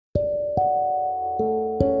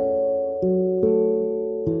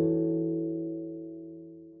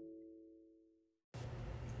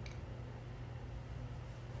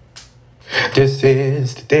This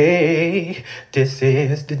is the day, this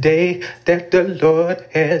is the day that the Lord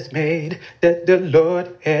has made, that the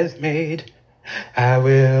Lord has made. I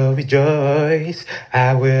will rejoice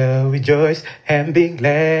and be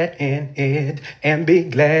glad in it, and be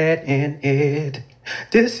glad in it.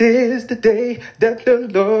 This is the day that the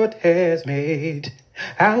Lord has made.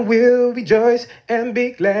 I will rejoice and be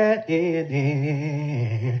glad in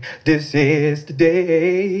it. This is the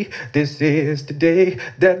day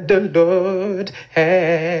that the Lord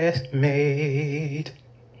has made.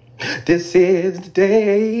 This is the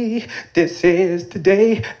day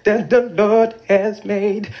that the Lord has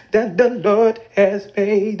made, that the Lord has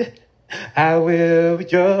made. I will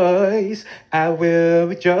rejoice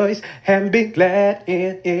and be glad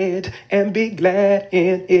in it, and be glad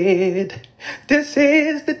in it. This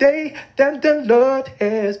is the day that the Lord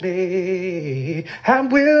has made. I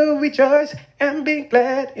will rejoice and be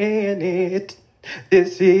glad in it.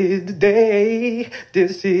 This is the day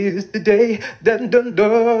that the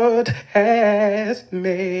Lord has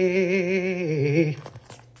made.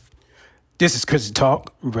 This is Christian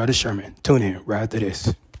Talk with Brother Sherman. Tune in right after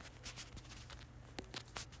this.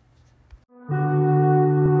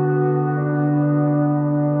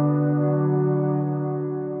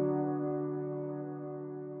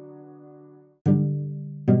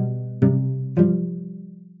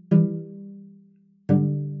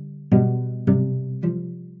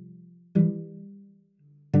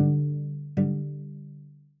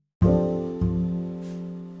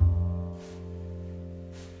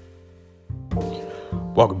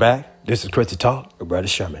 Welcome back. This is Christian Talk with Brother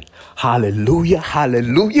Sherman. Hallelujah,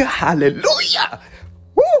 hallelujah, hallelujah.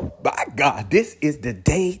 Woo! My God, this is the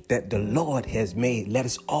day that the Lord has made. Let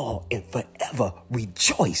us all and forever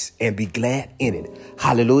rejoice and be glad in it.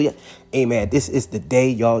 Hallelujah. Amen. This is the day,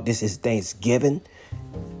 y'all. This is Thanksgiving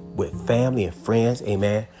with family and friends.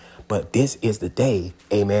 Amen. But this is the day,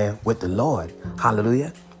 amen, with the Lord.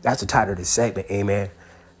 Hallelujah. That's the title of this segment. Amen.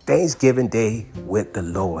 Thanksgiving Day with the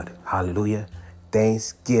Lord. Hallelujah.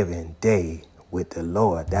 Thanksgiving Day with the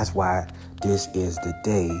Lord. That's why this is the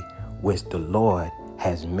day which the Lord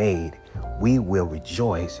has made. We will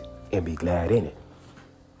rejoice and be glad in it.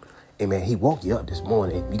 Amen. He woke you up this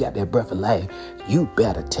morning. You got that breath of life. You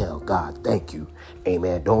better tell God thank you.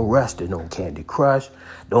 Amen. Don't rush to no Candy Crush.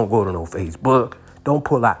 Don't go to no Facebook. Don't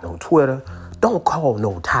pull out no Twitter. Don't call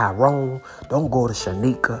no Tyrone. Don't go to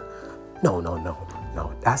Shanika. No.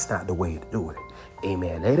 That's not the way to do it.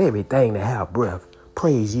 Amen. Let everything that have breath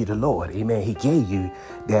praise ye the Lord. Amen. He gave you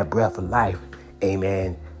that breath of life.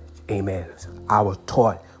 Amen. Amen. I was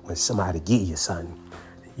taught when somebody give you something,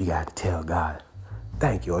 you got to tell God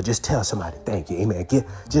thank you, or just tell somebody thank you. Amen.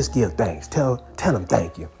 Just give thanks. Tell them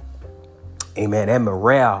thank you. Amen. That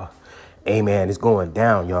morale, amen, is going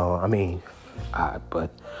down, y'all. I mean,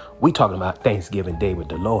 but we talking about Thanksgiving Day with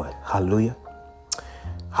the Lord. Hallelujah.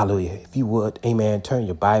 Hallelujah. If you would, amen, turn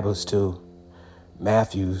your Bibles to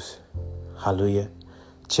Matthew's, hallelujah,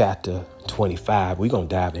 chapter 25. We're going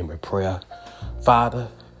to dive in with prayer. Father,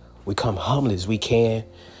 we come humble as we can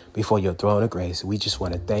before your throne of grace. We just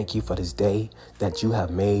want to thank you for this day that you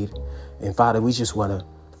have made. And Father, we just want to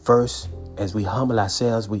first, as we humble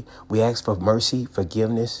ourselves, we ask for mercy,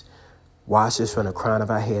 forgiveness. Wash us from the crown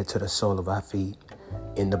of our head to the sole of our feet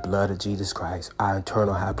in the blood of Jesus Christ, our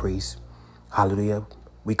eternal high priest. Hallelujah.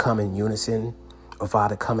 We come in unison. Oh,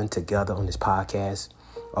 Father, coming together on this podcast.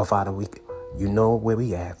 Oh, Father, you know where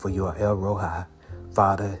we at, for you are El Rohi,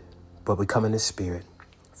 Father, but we come in the spirit,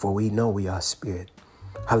 for we know we are spirit.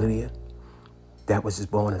 Hallelujah. That which is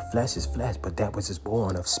born of flesh is flesh, but that which is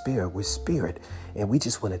born of spirit was spirit. And we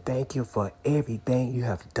just want to thank you for everything you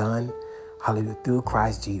have done, hallelujah, through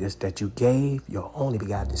Christ Jesus, that you gave your only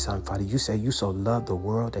begotten Son. Father, you say you so loved the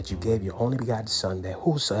world that you gave your only begotten Son, that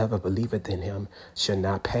whosoever believeth in him should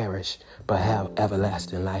not perish, but have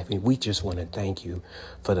everlasting life. And we just want to thank you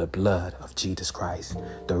for the blood of Jesus Christ,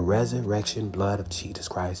 the resurrection blood of Jesus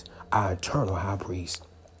Christ, our eternal high priest.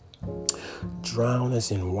 Drown us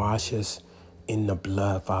and wash us in the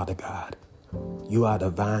blood, Father God. You are the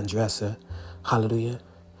vine dresser. Hallelujah.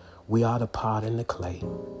 We are the pot and the clay.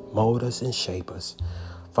 Mold us and shape us.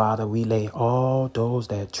 Father, we lay all those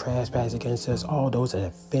that trespass against us, all those that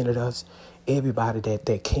offended us, everybody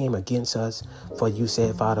that came against us. For you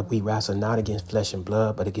said, Father, we wrestle not against flesh and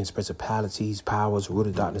blood, but against principalities, powers, rulers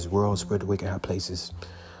of darkness, world, spirit, wicked high places.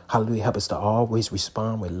 Hallelujah. Help us to always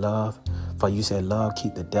respond with love. For you said, love,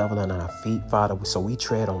 keep the devil on our feet, Father. So we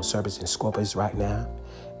tread on serpents and scorpions right now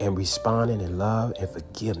and responding in love and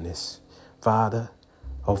forgiveness. Father,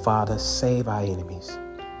 oh Father, save our enemies.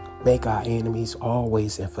 Make our enemies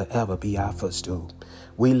always and forever be our footstool.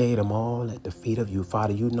 We lay them all at the feet of you,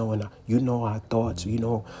 Father. You know our thoughts. You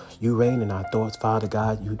know you reign in our thoughts, Father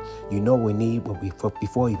God. You know we need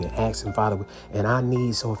before you even ask Him, Father. And our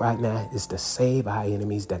need so right now is to save our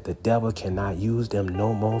enemies, that the devil cannot use them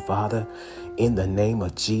no more, Father. In the name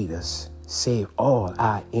of Jesus, save all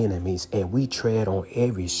our enemies, and we tread on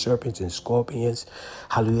every serpent and scorpions,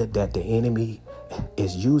 hallelujah, that the enemy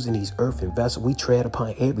is using these earthen vessels. We tread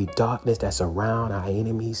upon every darkness that's around our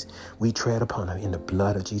enemies. We tread upon them in the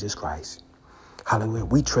blood of Jesus Christ. Hallelujah.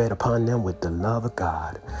 We tread upon them with the love of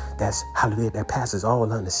God. That's hallelujah. That passes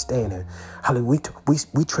all understanding. Hallelujah.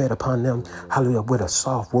 We tread upon them, hallelujah, with a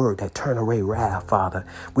soft word that turn away wrath, Father.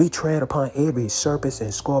 We tread upon every serpents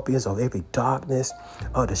and scorpions of every darkness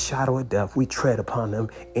of the shadow of death. We tread upon them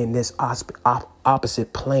in this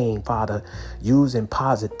opposite plane, Father, using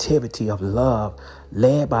positivity of love,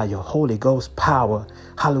 led by your Holy Ghost power,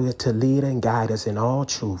 hallelujah, to lead and guide us in all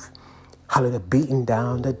truth. Hallelujah, beating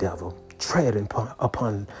down the devil, treading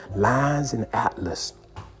upon lions and atlas,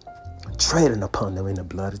 treading upon them in the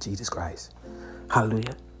blood of Jesus Christ.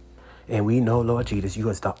 Hallelujah. And we know, Lord Jesus, you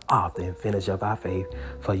is the author and finisher of our faith,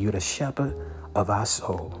 for you the shepherd of our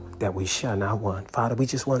soul, that we shall not want. Father, we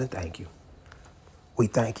just want to thank you. We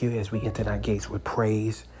thank you as we enter our gates with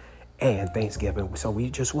praise and thanksgiving. So we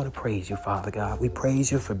just want to praise you, Father God. We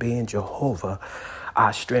praise you for being Jehovah,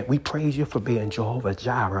 our strength. We praise you for being Jehovah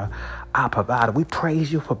Jireh, our provider. We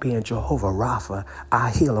praise you for being Jehovah Rapha, our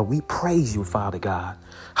healer. We praise you, Father God.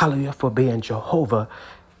 Hallelujah, for being Jehovah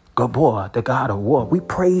Gabor, the God of war. We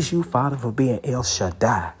praise you, Father, for being El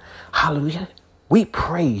Shaddai. Hallelujah. We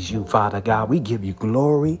praise you, Father God. We give you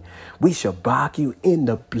glory. We shabak you in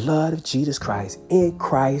the blood of Jesus Christ. In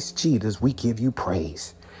Christ Jesus, we give you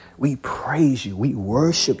praise. We praise you. We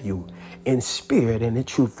worship you in spirit and in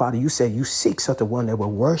truth. Father, you said you seek such a one that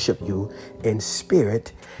will worship you in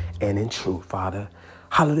spirit and in truth, Father.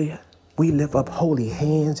 Hallelujah. We lift up holy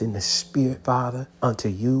hands in the spirit, Father, unto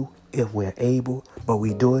you if we're able, but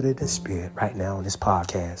we do it in the spirit right now on this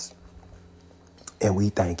podcast. And we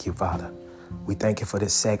thank you, Father. We thank you for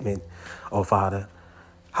this segment, oh Father.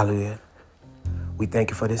 Hallelujah. We thank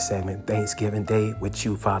you for this segment, Thanksgiving Day with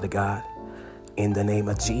you, Father God. In the name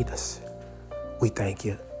of Jesus, we thank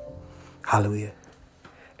you. Hallelujah.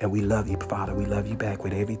 And we love you, Father. We love you back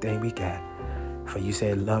with everything we got. For you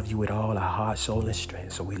said love you with all our heart, soul, and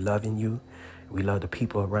strength. So we loving you. We love the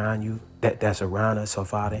people around you, that's around us. So,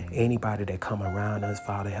 Father, anybody that come around us,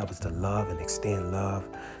 Father, help us to love and extend love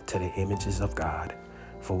to the images of God.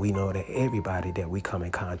 For we know that everybody that we come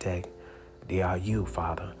in contact, they are you,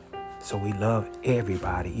 Father. So we love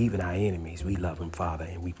everybody, even our enemies. We love them, Father,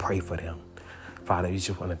 and we pray for them. Father, we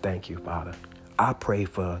just want to thank you, Father. I pray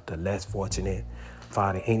for the less fortunate,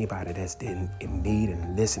 Father, anybody that's in need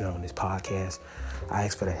and listening on this podcast. I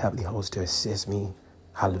ask for the Heavenly Host to assist me,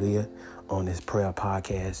 hallelujah, on this prayer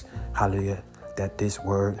podcast, hallelujah, that this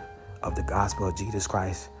word of the gospel of Jesus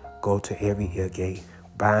Christ go to every ear gate,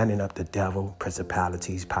 binding up the devil,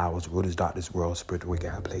 principalities, powers, rulers, darkness, world, spiritual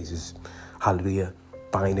wicked places, hallelujah,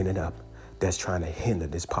 binding it up, that's trying to hinder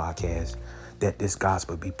this podcast, that this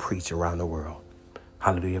gospel be preached around the world,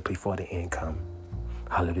 hallelujah, before the end come,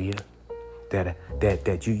 hallelujah,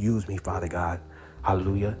 that you use me, Father God,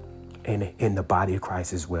 hallelujah, in the body of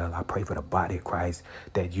Christ as well. I pray for the body of Christ,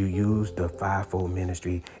 that you use the fivefold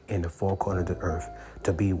ministry in the four corners of the earth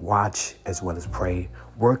to be watch as well as pray,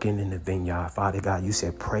 working in the vineyard. Father God, you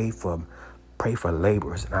said pray for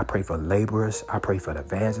laborers, and I pray for laborers. I pray for the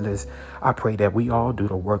evangelists. I pray that we all do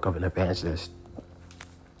the work of an evangelist.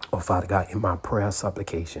 Oh, Father God, in my prayer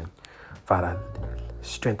supplication, Father,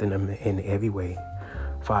 strengthen them in every way.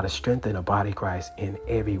 Father, strengthen the body of Christ in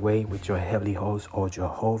every way with your heavenly host, or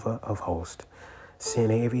Jehovah of hosts.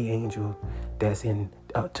 Send every angel that's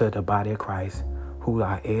to the body of Christ, who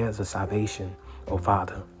are heirs of salvation, oh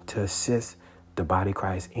Father, to assist the body of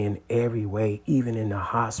Christ in every way, even in the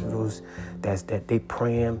hospitals, that they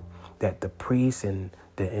praying, that the priests and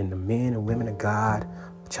the men and women of God,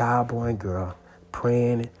 child, boy, and girl,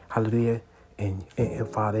 praying, hallelujah, and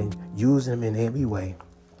Father, use them in every way,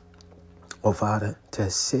 oh Father, to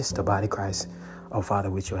assist the body of Christ, oh Father,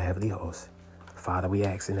 with your heavenly host. Father, we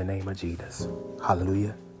ask in the name of Jesus.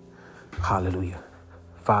 Hallelujah. Hallelujah.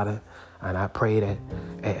 Father, and I pray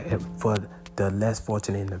that for the less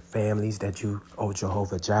fortunate in the families, that you, oh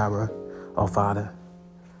Jehovah Jireh, oh Father,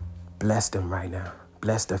 bless them right now.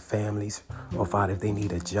 Bless the families, oh Father, if they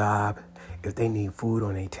need a job, if they need food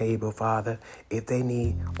on their table, Father, if they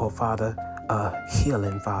need, oh Father,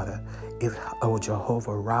 healing, Father. If, oh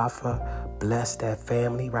Jehovah Rapha, bless that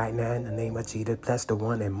family right now in the name of Jesus. Bless the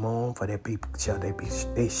one that mourn, for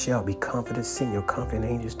they shall be comforted. Send your comforting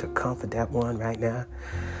angels to comfort that one right now.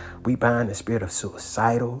 We bind the spirit of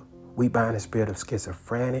suicidal. We bind the spirit of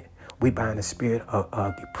schizophrenic. We bind the spirit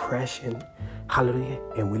of depression. Hallelujah.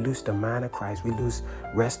 And we loose the mind of Christ. We loose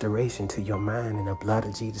restoration to your mind in the blood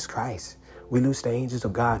of Jesus Christ. We loose the angels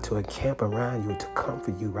of God to encamp around you, to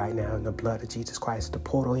comfort you right now in the blood of Jesus Christ, to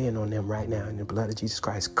portal in on them right now in the blood of Jesus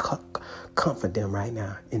Christ. Comfort them right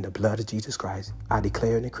now in the blood of Jesus Christ. I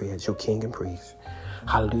declare and decree as your King and priest.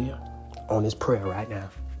 Hallelujah. On this prayer right now.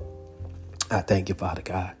 I thank you, Father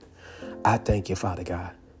God. I thank you, Father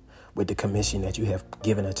God, with the commission that you have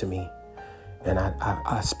given unto me. And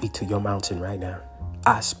I speak to your mountain right now.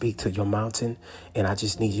 I speak to your mountain, and I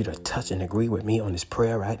just need you to touch and agree with me on this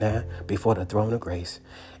prayer right now before the throne of grace.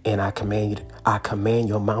 And I command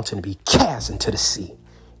your mountain to be cast into the sea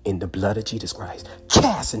in the blood of Jesus Christ.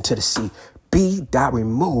 Cast into the sea. Be thou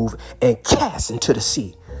removed and cast into the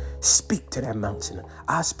sea. Speak to that mountain.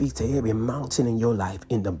 I speak to every mountain in your life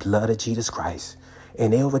in the blood of Jesus Christ.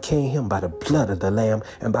 And they overcame him by the blood of the Lamb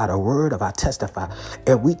and by the word of our testify.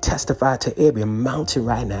 And we testify to every mountain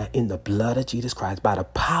right now in the blood of Jesus Christ. By the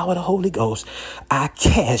power of the Holy Ghost, I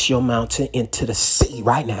cast your mountain into the sea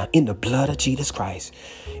right now in the blood of Jesus Christ.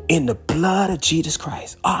 In the blood of Jesus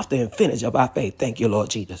Christ. Author and finisher of our faith. Thank you, Lord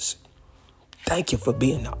Jesus. Thank you for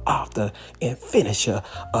being the author and finisher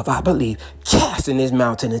of our belief. Casting this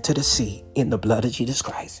mountain into the sea in the blood of Jesus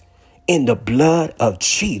Christ. In the blood of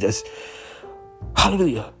Jesus.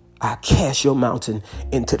 Hallelujah. I cast your mountain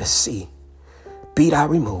into the sea. Be thou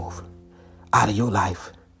removed out of your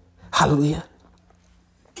life. Hallelujah.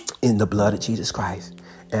 In the blood of Jesus Christ.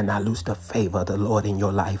 And I loose the favor of the Lord in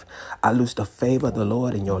your life. I loose the favor of the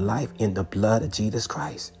Lord in your life in the blood of Jesus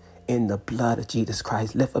Christ. In the blood of Jesus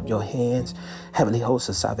Christ. Lift up your hands. Heavenly host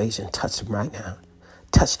of salvation. Touch them right now.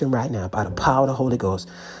 Touch them right now by the power of the Holy Ghost.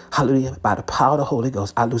 Hallelujah. By the power of the Holy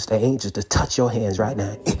Ghost, I loose the angels to touch your hands right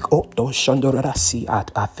now.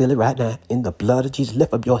 I feel it right now in the blood of Jesus.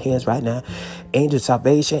 Lift up your hands right now. Angel of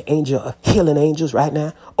salvation, angel of healing angels right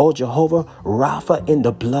now. Oh, Jehovah Rapha, in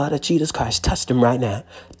the blood of Jesus Christ. Touch them right now.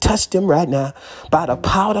 Touch them right now. By the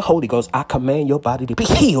power of the Holy Ghost, I command your body to be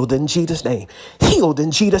healed in Jesus' name. Healed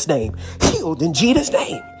in Jesus' name. Healed in Jesus'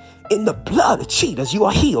 name. In the blood of Jesus, you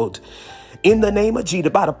are healed. In the name of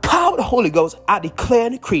Jesus, by the power of the Holy Ghost, I declare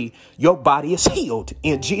and decree your body is healed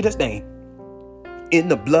in Jesus' name. In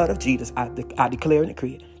the blood of Jesus, I declare and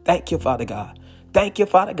decree it. Thank you, Father God. Thank you,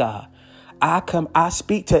 Father God. I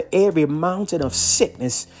speak to every mountain of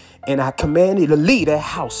sickness, and I command you to leave that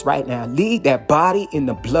house right now. Leave that body in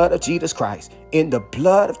the blood of Jesus Christ. In the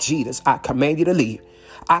blood of Jesus, I command you to leave.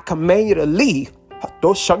 I command you to leave.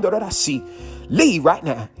 Leave right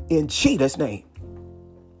now in Jesus' name.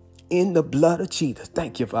 In the blood of Jesus.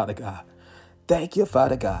 Thank you, Father God. Thank you,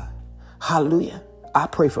 Father God. Hallelujah. I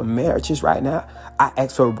pray for marriages right now. I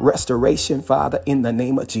ask for restoration, Father, in the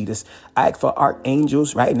name of Jesus. I ask for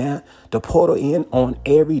archangels right now to portal in on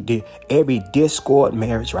every discord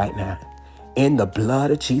marriage right now. In the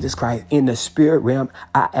blood of Jesus Christ, in the spirit realm,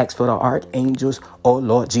 I ask for the archangels, oh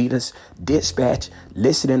Lord Jesus, dispatch,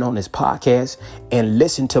 listening on this podcast and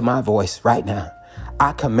listen to my voice right now.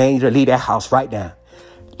 I command you to leave that house right now.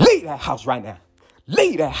 Leave that house right now.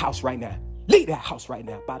 Leave that house right now. Leave that house right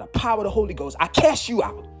now. By the power of the Holy Ghost, I cast you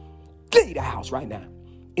out. Leave that house right now.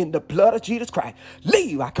 In the blood of Jesus Christ.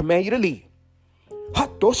 Leave. I command you to leave.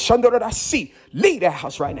 Leave that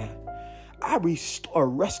house right now. I restore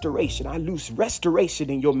restoration. I lose restoration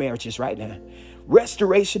in your marriages right now.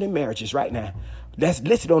 Restoration in marriages right now. That's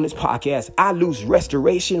listed on this podcast. I lose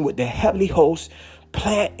restoration with the heavenly host.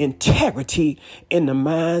 Plant integrity in the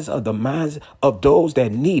minds of those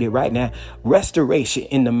that need it right now. Restoration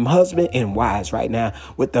in the husband and wives right now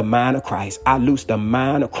with the mind of Christ. I loose the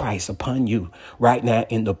mind of Christ upon you right now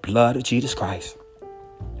in the blood of Jesus Christ.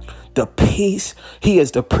 The peace. He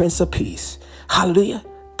is the Prince of Peace. Hallelujah.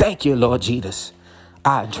 Thank you, Lord Jesus.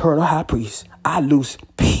 Our eternal high priest. I loose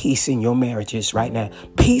peace in your marriages right now.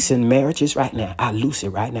 Peace in marriages right now. I loose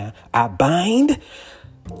it right now. I bind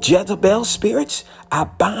Jezebel spirits. I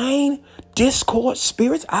bind discord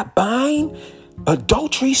spirits. I bind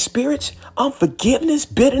adultery spirits, unforgiveness,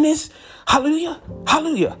 bitterness. Hallelujah.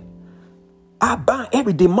 Hallelujah. I bind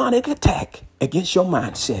every demonic attack against your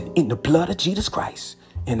mindset in the blood of Jesus Christ.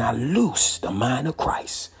 And I loose the mind of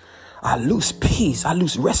Christ. I loose peace. I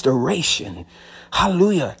loose restoration.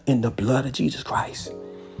 Hallelujah. In the blood of Jesus Christ.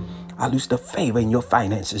 I loose the favor in your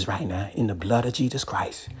finances right now in the blood of Jesus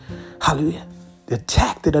Christ. Hallelujah. The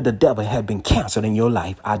tactic of the devil have been canceled in your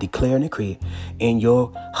life. I declare and decree in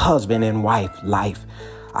your husband and wife life.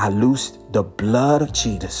 I loose the blood of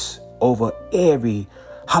Jesus over every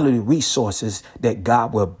hallelujah resources that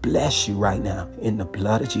God will bless you right now in the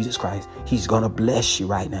blood of Jesus Christ. He's going to bless you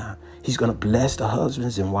right now. He's going to bless the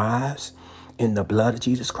husbands and wives in the blood of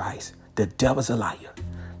Jesus Christ. The devil's a liar.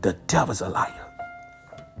 The devil's a liar.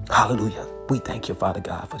 Hallelujah. We thank you, Father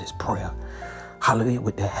God, for this prayer. Hallelujah.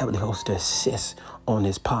 With the heavenly host to assist on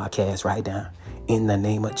this podcast right now. In the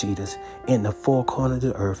name of Jesus. In the four corners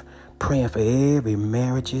of the earth. Praying for every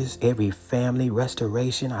marriages, every family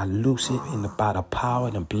restoration. I loose it by the power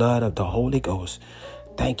and the blood of the Holy Ghost.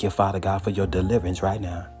 Thank you, Father God, for your deliverance right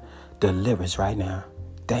now. Deliverance right now.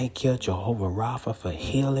 Thank you, Jehovah Rapha, for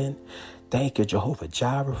healing. Thank you, Jehovah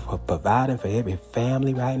Jireh, for providing for every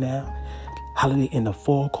family right now. Hallelujah. In the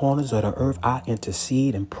four corners of the earth, I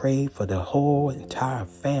intercede and pray for the whole entire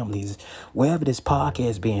families, wherever this podcast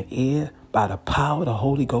is being aired, by the power of the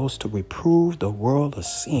Holy Ghost to reprove the world of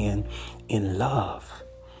sin in love.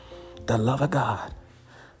 The love of God.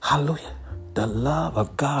 Hallelujah. The love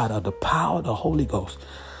of God, of the power of the Holy Ghost.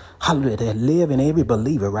 Hallelujah. That live in every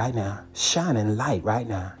believer right now, shining light right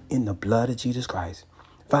now in the blood of Jesus Christ.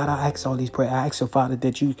 Father, I ask all these prayers. I ask you, Father,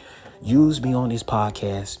 that you use me on this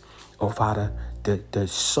podcast. Oh, Father, to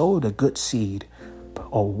sow the good seed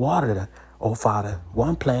or water, oh, Father,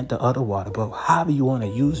 one plant, the other water. But however you want to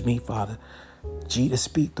use me, Father, Jesus,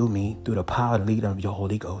 speak through me, through the power and lead of your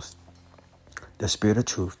Holy Ghost, the Spirit of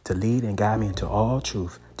truth, to lead and guide me into all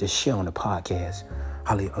truth, to share on the podcast,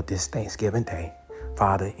 hallelujah, of this Thanksgiving Day.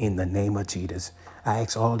 Father, in the name of Jesus, I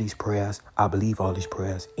ask all these prayers. I believe all these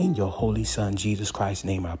prayers. In your Holy Son, Jesus Christ's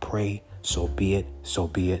name, I pray. So be it, so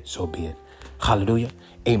be it, so be it. Hallelujah.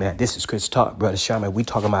 Amen. This is Chris Talk, Brother Sherman. We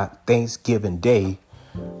talking about Thanksgiving Day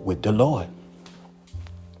with the Lord.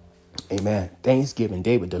 Amen. Thanksgiving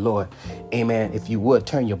Day with the Lord. Amen. If you would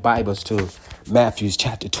turn your Bibles to Matthew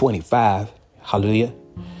chapter 25. Hallelujah.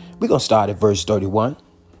 We're going to start at verse 31.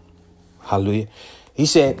 Hallelujah. He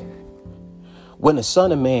said, when the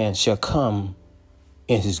Son of Man shall come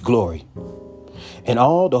in his glory, and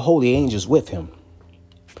all the holy angels with him,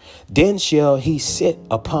 then shall he sit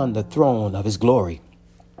upon the throne of his glory.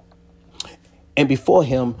 And before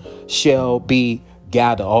him shall be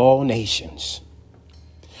gathered all nations.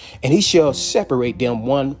 And he shall separate them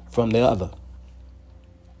one from the other,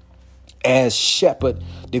 as shepherd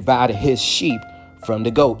divided his sheep from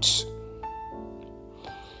the goats.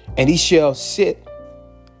 And he shall set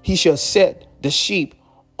the sheep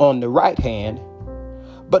on the right hand,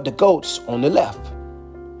 but the goats on the left.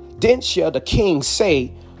 Then shall the king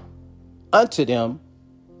say unto them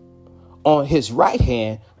on his right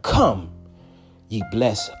hand, come, ye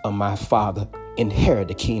blessed of my Father, inherit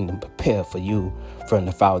the kingdom prepared for you from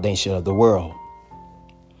the foundation of the world.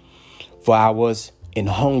 For I was an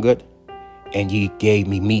hungered, and ye gave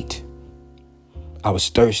me meat. I was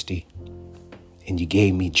thirsty, and you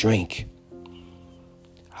gave me drink.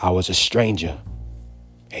 I was a stranger,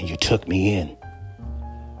 and you took me in.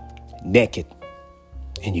 Naked,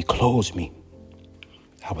 and you clothed me.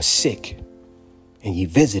 I was sick, and you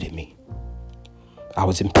visited me. I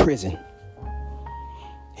was in prison,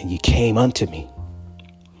 and you came unto me.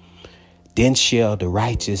 Then shall the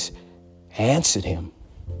righteous answer him,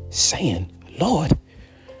 saying, Lord,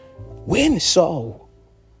 when saw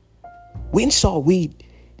we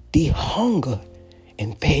thee hunger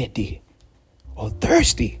and fed thee, or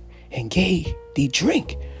thirsty and gave thee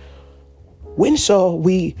drink? When saw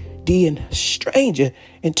we thee a stranger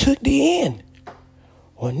and took thee in,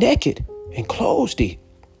 or naked and clothed thee?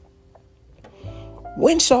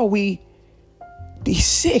 When saw we thee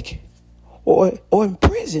sick or in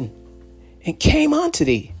prison and came unto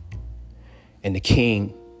thee? And the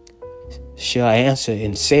king shall answer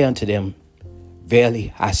and say unto them,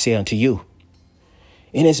 verily I say unto you,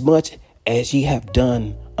 inasmuch as ye have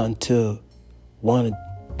done unto one of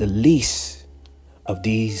the least of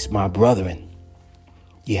these my brethren,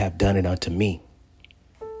 ye have done it unto me.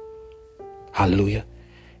 Hallelujah.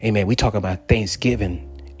 Amen. We talk about Thanksgiving.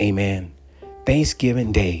 Amen.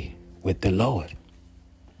 Thanksgiving Day with the Lord.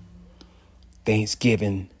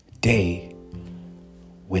 Thanksgiving Day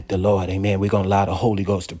with the Lord. Amen. We're going to allow the Holy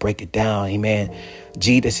Ghost to break it down. Amen.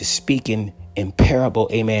 Jesus is speaking in parable.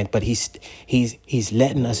 Amen. But he's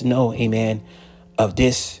letting us know, amen, of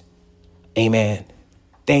this, amen,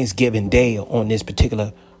 Thanksgiving Day on this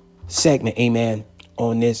particular segment. Amen.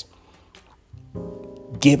 On this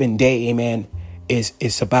giving day. Amen.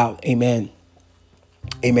 It's about, amen,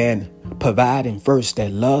 providing first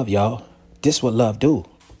that love, y'all. This is what love do.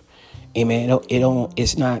 Amen.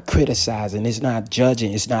 It's not criticizing. It's not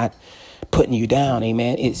judging. It's not putting you down,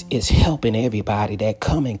 amen. It's helping everybody that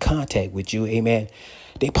come in contact with you, amen.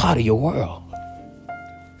 They part of your world.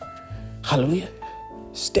 Hallelujah.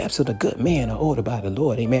 Steps of the good man are ordered by the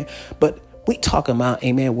Lord, amen. But we talking about,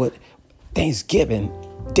 amen, what Thanksgiving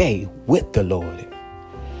Day with the Lord.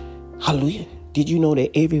 Hallelujah. Did you know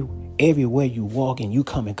that everywhere you walk and you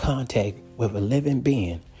come in contact with a living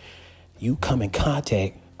being, you come in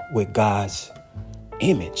contact with God's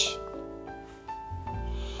image?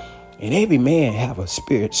 And every man have a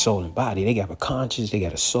spirit, soul, and body. They got a conscience, they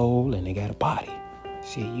got a soul, and they got a body.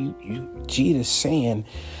 See, Jesus saying,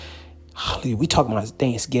 hallelujah, we talking about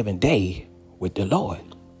Thanksgiving Day with the Lord.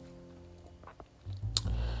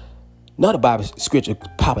 Another Bible scripture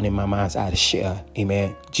popping in my mind's eye to share,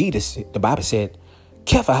 amen. The Bible said,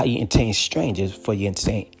 careful how you entertain strangers, for you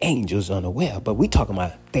entertain angels unaware. But we talking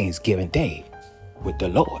about Thanksgiving Day with the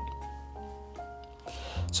Lord.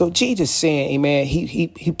 So Jesus saying, amen, he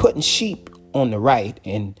putting sheep on the right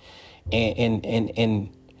and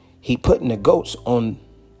he putting the goats on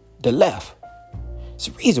the left. It's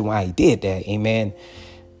the reason why he did that, amen.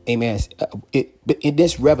 Amen. In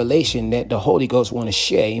this revelation that the Holy Ghost want to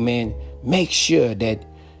share, amen, make sure that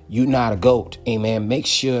you're not a goat, amen. Make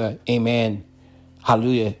sure, amen,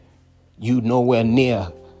 hallelujah, you nowhere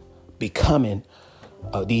near becoming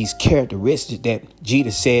these characteristics that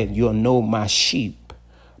Jesus said, you'll know my sheep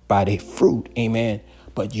by their fruit, amen.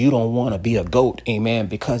 But you don't want to be a goat, amen,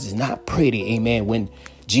 because it's not pretty, amen, when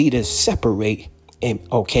Jesus separate,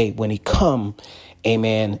 okay, when he come,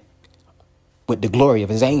 amen, with the glory of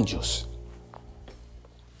his angels.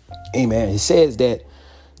 Amen. It says that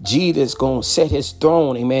Jesus going to set his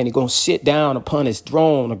throne, amen. He's going to sit down upon his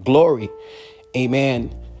throne of glory,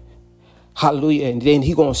 amen. Hallelujah. And then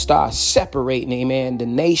he's going to start separating, amen, the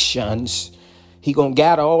nations. He going to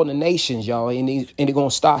gather all the nations, y'all, and he's going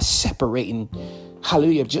to start separating.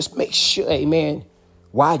 Hallelujah. Just make sure, amen,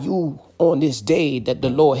 while you on this day that the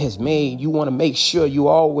Lord has made, you want to make sure you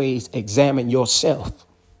always examine yourself.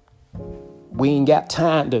 We ain't got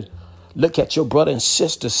time to look at your brother and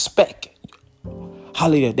sister speck.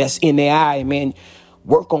 Hallelujah. That's in their eye, man.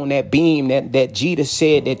 Work on that beam that Jesus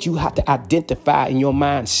said that you have to identify in your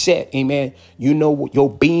mindset. Amen. You know your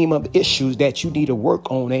beam of issues that you need to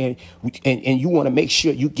work on. And you want to make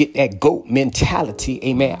sure you get that goat mentality,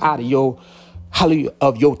 amen, out of your, hallelujah,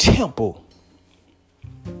 of your temple.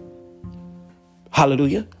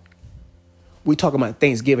 Hallelujah. We talking about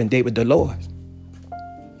Thanksgiving Day with the Lord.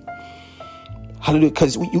 Hallelujah.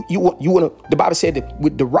 Because you want to, the Bible said that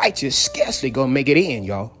with the righteous scarcely going to make it in,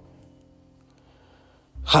 y'all.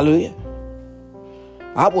 Hallelujah.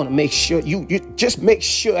 I want to make sure you just make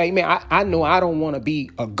sure, amen. I know I don't want to be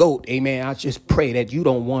a goat, amen. I just pray that you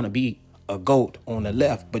don't want to be a goat on the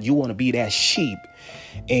left, but you want to be that sheep,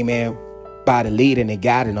 amen, by the leading and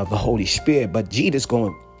guiding of the Holy Spirit. But Jesus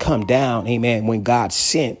going to come down, amen, when God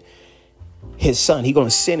sent his son. He going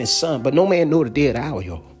to send his son, but no man know the day or the hour,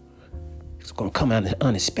 y'all. It's going to come out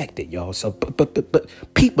unexpected, y'all. So, but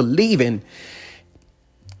people leaving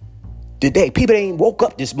today. People ain't woke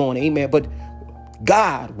up this morning, amen. But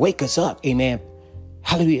God wake us up, amen.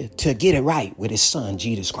 Hallelujah, to get it right with his son,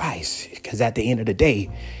 Jesus Christ. Because at the end of the day,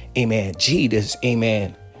 amen, Jesus,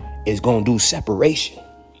 amen, is going to do separation.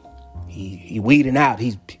 He weeding out.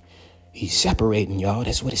 He's separating, y'all.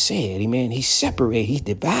 That's what it said, amen. He's separating. He's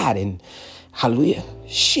dividing, hallelujah,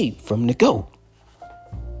 sheep from the goat.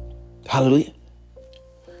 Hallelujah.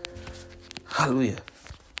 Hallelujah.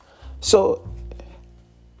 So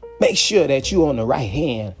make sure that you're on the right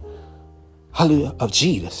hand, hallelujah, of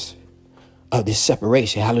Jesus, of this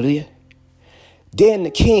separation. Hallelujah. Then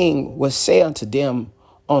the king will say unto them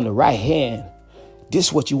on the right hand, this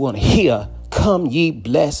is what you want to hear. Come ye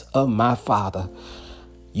blessed of my Father.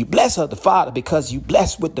 You bless of the Father because you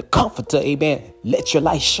blessed with the Comforter. Amen. Let your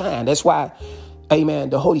light shine. That's why, amen,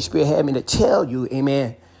 the Holy Spirit had me to tell you,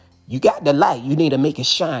 amen, you got the light. You need to make it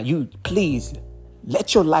shine. You please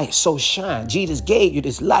let your light so shine. Jesus gave you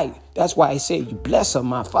this light. That's why he said, you bless of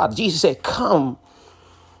my Father. Jesus said, come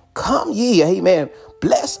ye, amen,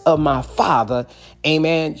 bless of my Father.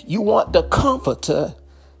 Amen. You want the Comforter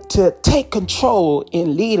to take control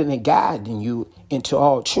in leading and guiding you into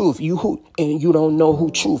all truth. You don't know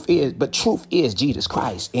who truth is, but truth is Jesus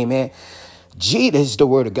Christ. Amen. Jesus is the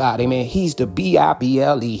word of God. Amen. He's the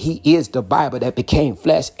Bible. He is the Bible that became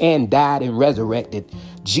flesh and died and resurrected.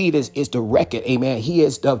 Jesus is the record. Amen. He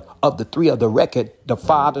is of the three of the record, the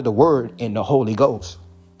Father, the Word, and the Holy Ghost.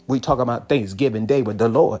 We talk about Thanksgiving Day with the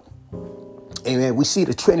Lord. Amen. We see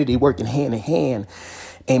the Trinity working hand in hand.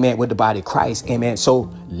 Amen. With the body of Christ. Amen.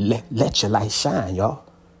 So let your light shine, y'all.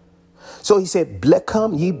 So he said,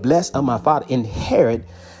 come ye blessed of my Father, inherit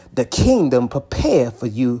the kingdom prepared for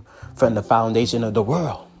you from the foundation of the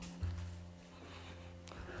world.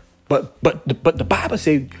 But the Bible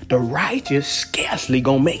says the righteous scarcely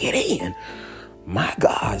gonna make it in. My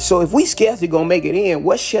God. So if we scarcely gonna make it in,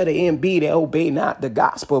 what shall the end be that obey not the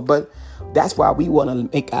gospel? But that's why we want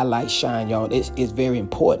to make our light shine, y'all. It's very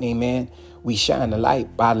important, amen. We shine the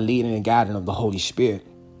light by the leading and guiding of the Holy Spirit.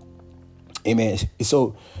 Amen.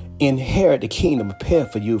 So inherit the kingdom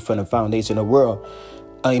prepared for you from the foundation of the world.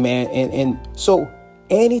 Amen. And so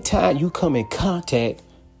anytime you come in contact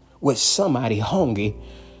with somebody hungry,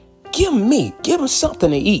 give them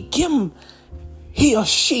something to eat. Give them, he or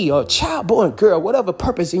she or child, boy and girl, whatever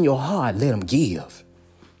purpose in your heart, let them give.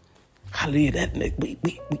 Hallelujah. That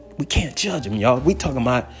we can't judge them, y'all. We talking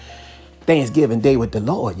about Thanksgiving Day with the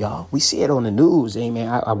Lord, y'all. We see it on the news, amen.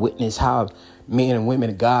 I witnessed how men and women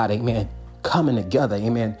of God, amen, coming together,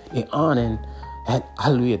 amen, and honoring,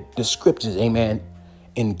 hallelujah, the scriptures, amen,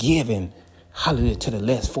 and giving, hallelujah, to the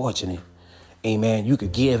less fortunate. Amen. You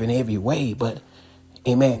could give in every way, but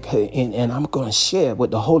amen. And I'm going to share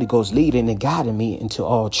what the Holy Ghost leading and guiding me into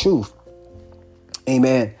all truth.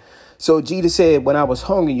 Amen. So Jesus said, when I was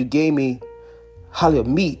hungry, you gave me, hallelujah,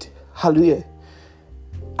 meat. Hallelujah.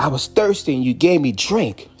 I was thirsty and you gave me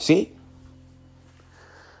drink. See?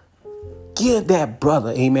 Give that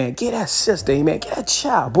brother, amen. Give that sister, amen. Give that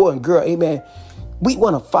child, boy and girl, amen. We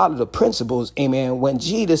want to follow the principles, amen. When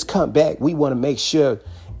Jesus come back, we want to make sure,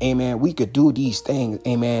 amen, we could do these things,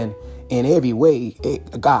 amen, in every way.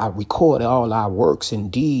 God recorded all our works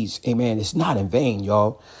and deeds, amen. It's not in vain,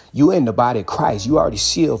 y'all. You in the body of Christ. You already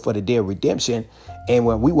sealed for the day of redemption. And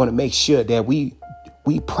when we want to make sure that we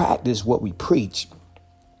practice what we preach.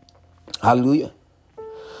 Hallelujah.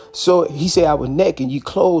 So he said, I was naked and you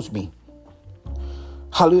clothed me.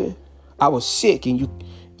 Hallelujah. I was sick and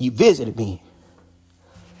you visited me.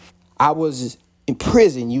 I was in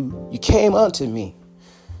prison. You came unto me.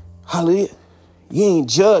 Hallelujah. You ain't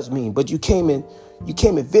judged me, but you came and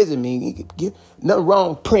visit me. Nothing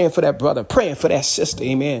wrong praying for that brother, praying for that sister.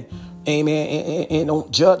 Amen. Amen. And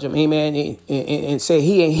don't judge him. Amen. And say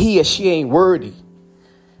he or she ain't worthy.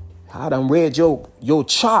 I done read your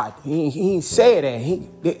chart. He ain't say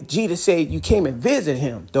that. Jesus said you came and visit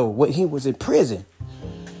him, though, when he was in prison.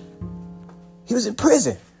 He was in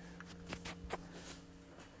prison.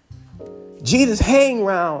 Jesus hang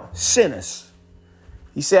around sinners.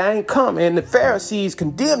 He said, I ain't come. And the Pharisees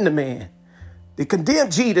condemned the man. They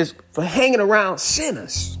condemned Jesus for hanging around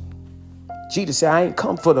sinners. Jesus said, I ain't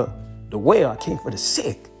come for the well. I came for the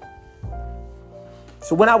sick.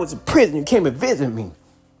 So when I was in prison, you came and visited me.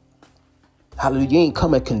 Hallelujah. You ain't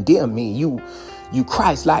come and condemn me. You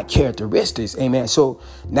Christ-like characteristics. Amen. So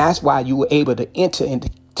that's why you were able to enter into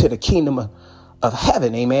the kingdom of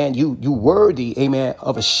heaven. Amen. You worthy, amen,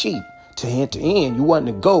 of a sheep to enter in. You wasn't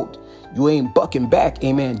a goat. You ain't bucking back,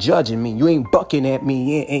 amen, judging me. You ain't bucking at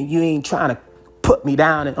me and you ain't trying to put me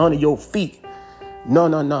down and under your feet.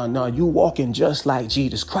 No. You walking just like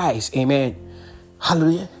Jesus Christ, amen.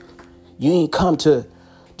 Hallelujah. You ain't come to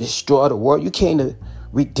destroy the world. You came to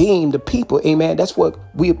redeem the people, amen. That's what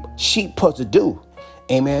we sheep supposed to do,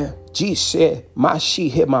 amen. Jesus said, my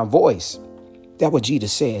sheep hear my voice. That's what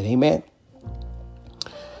Jesus said, amen.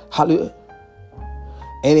 Hallelujah.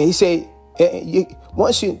 And he said,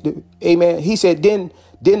 amen. He said, then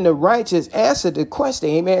the righteous answered the question,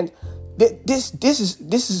 amen. This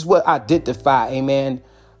is what identify, amen,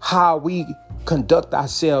 how we conduct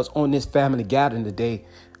ourselves on this family gathering today.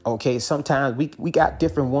 Okay, sometimes we got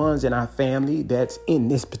different ones in our family that's in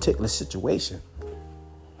this particular situation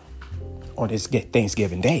on this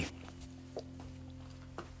Thanksgiving Day.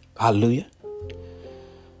 Hallelujah.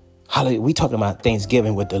 Hallelujah. We talking about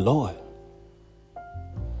Thanksgiving with the Lord.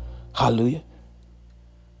 Hallelujah.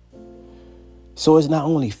 So it's not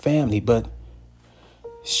only family, but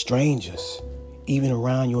strangers, even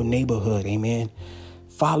around your neighborhood. Amen.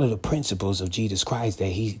 Follow the principles of Jesus Christ that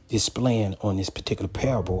he's displaying on this particular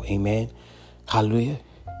parable. Amen. Hallelujah.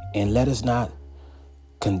 And let us not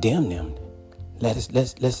condemn them. Let's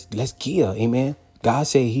give. Amen. God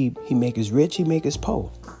said he make us rich. He make us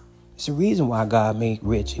poor. It's the reason why God made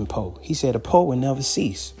rich and poor. He said the poor will never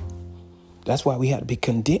cease. That's why we have to be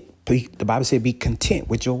content. The Bible said be content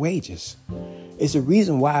with your wages. It's the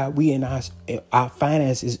reason why we in our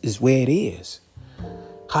finances is where it is.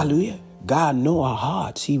 Hallelujah. God know our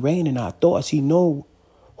hearts. He reign in our thoughts. He know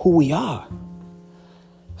who we are.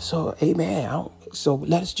 So, amen. So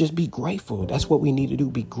let's just be grateful. That's what we need to do.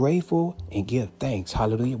 Be grateful and give thanks.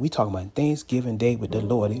 Hallelujah. We talking about Thanksgiving Day with the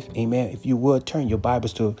Lord. Amen. If you would turn your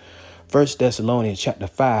Bibles to 1 Thessalonians chapter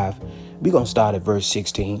 5. We're going to start at verse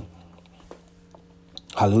 16.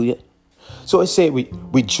 Hallelujah. So it said,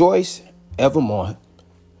 rejoice evermore,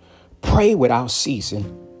 pray without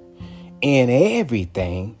ceasing, in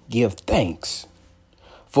everything give thanks.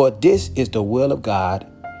 For this is the will of God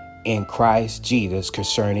in Christ Jesus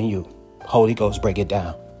concerning you. Holy Ghost, break it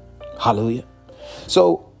down. Hallelujah.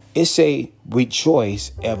 So it say,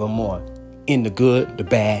 rejoice evermore in the good, the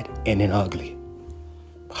bad, and in ugly.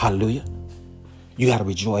 Hallelujah. You got to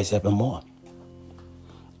rejoice evermore.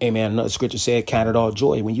 Amen. Another scripture said, count it all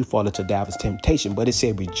joy when you fall into divers temptation. But it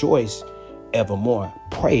said, rejoice evermore.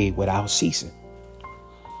 Pray without ceasing.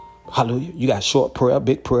 Hallelujah. You got short prayer,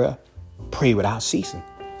 big prayer. Pray without ceasing.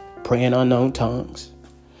 Pray in unknown tongues.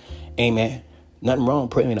 Amen. Nothing wrong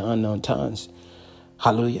praying in unknown tongues.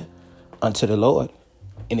 Hallelujah. Unto the Lord.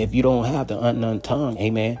 And if you don't have the unknown tongue,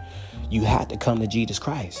 amen, you have to come to Jesus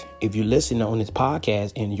Christ. If you listen on this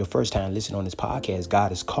podcast and your first time listening on this podcast,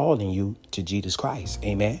 God is calling you to Jesus Christ.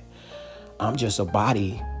 Amen. I'm just a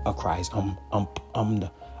body of Christ. I'm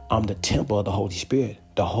the temple of the Holy Spirit.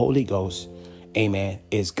 The Holy Ghost, amen,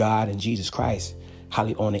 is God and Jesus Christ.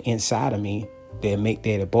 Hallelujah. On the inside of me, they make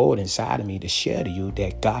that abode inside of me to share to you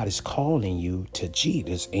that God is calling you to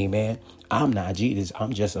Jesus. Amen. I'm not Jesus.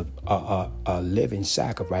 I'm just a living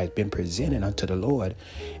sacrifice been presented unto the Lord,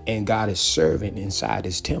 and God is serving inside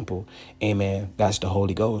his temple. Amen. That's the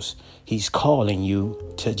Holy Ghost. He's calling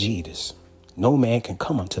you to Jesus. No man can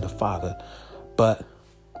come unto the Father but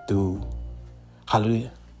through,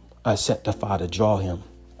 hallelujah, except the Father draw him.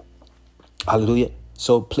 Hallelujah.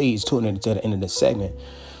 So please tune in to the end of the segment.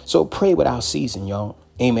 So pray without ceasing, y'all.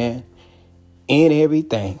 Amen. In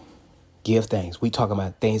everything, give thanks. We talking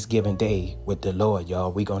about Thanksgiving Day with the Lord,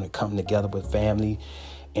 y'all. We're going to come together with family.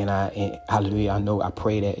 And hallelujah, I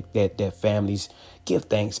pray that families give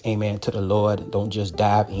thanks, amen, to the Lord. Don't just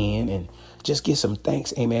dive in and just give some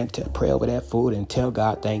thanks, amen, to pray over that food and tell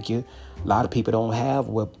God thank you. A lot of people don't have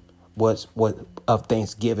what of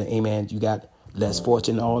Thanksgiving, amen. You got less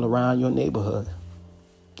fortune all around your neighborhood.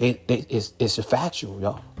 It's a factual,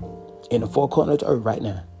 y'all, in the four corners of the earth right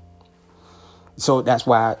now. So that's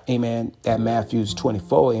why, amen, at Matthew's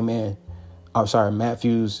 24, amen. I'm sorry,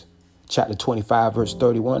 Matthew's chapter 25, verse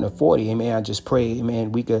 31 and 40, amen. I just pray,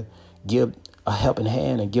 amen, we could give a helping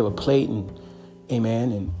hand and give a plate and,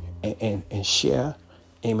 amen, and share,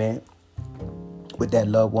 amen, with that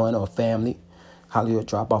loved one or family. Hallelujah,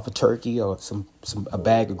 drop off a turkey or a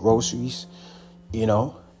bag of groceries, you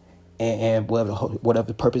know, and whatever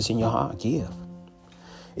the purpose in your heart, give.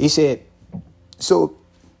 He said, so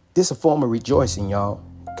this is a form of rejoicing, y'all,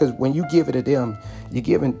 because when you give it to them,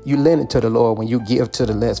 you lend it to the Lord. When you give to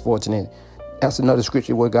the less fortunate, that's another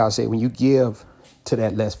scripture where God said, when you give to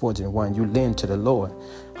that less fortunate one, you lend to the Lord.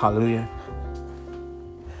 Hallelujah.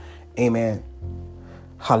 Amen.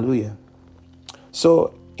 Hallelujah.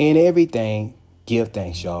 So in everything, give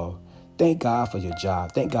thanks, y'all. Thank God for your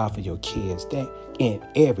job. Thank God for your kids. In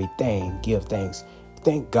everything, give thanks.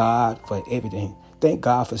 Thank God for everything. Thank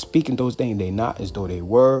God for speaking those things they not as though they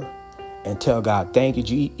were, and tell God thank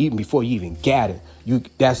you. Even before you even got it,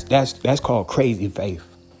 that's called crazy faith.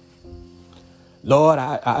 Lord,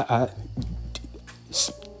 I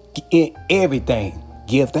in everything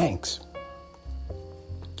give thanks.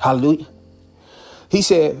 Hallelujah. He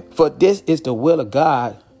said, for this is the will of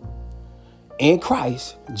God in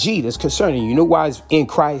Christ Jesus concerning you. You know why it's in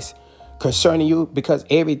Christ concerning you? Because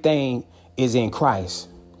everything is in Christ.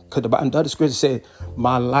 Because the other scripture said,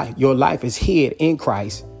 your life is hid in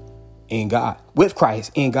Christ, in God, with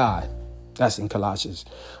Christ, in God. That's in Colossians.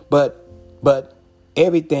 But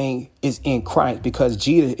everything is in Christ because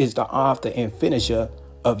Jesus is the author and finisher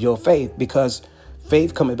of your faith. Because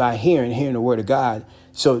faith coming by hearing the word of God.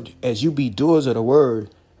 So as you be doers of the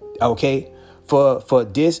word, okay, for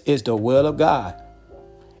this is the will of God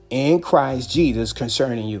in Christ Jesus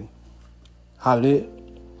concerning you. Hallelujah.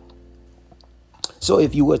 So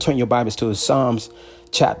if you would turn your Bibles to Psalms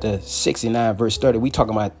chapter 69, verse 30, we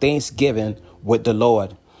talking about Thanksgiving with the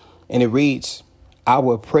Lord. And it reads, I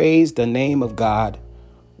will praise the name of God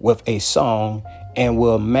with a song and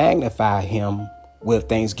will magnify him with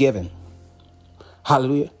thanksgiving.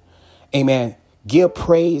 Hallelujah. Amen. Give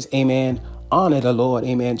praise. Amen. Honor the Lord.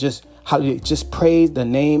 Amen. Just hallelujah. Just praise the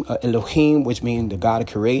name of Elohim, which means the God of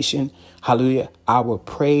creation. Hallelujah. I will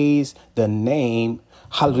praise the name,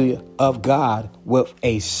 hallelujah, of God with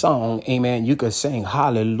a song. Amen. You could sing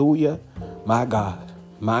hallelujah, my God,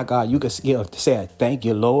 my God. You could say thank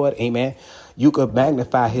you, Lord. Amen. You could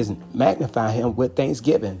magnify him with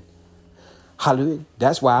thanksgiving. Hallelujah.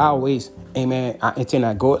 That's why I always, amen,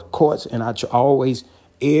 I go to courts and I always,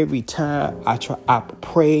 every time I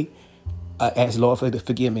pray, ask Lord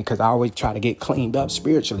forgive me, because I always try to get cleaned up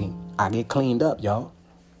spiritually. I get cleaned up, y'all.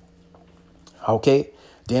 Okay.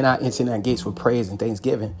 Then I enter thy gates with praise and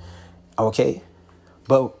thanksgiving. Okay.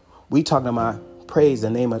 But we talking about praise the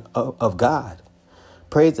name of God.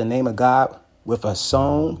 Praise the name of God with a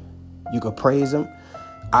song. You could praise him.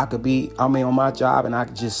 I mean, on my job, and I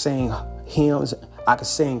could just sing hymns. I could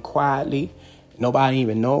sing quietly. Nobody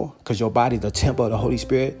even know, because your body's the temple of the Holy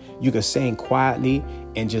Spirit. You could sing quietly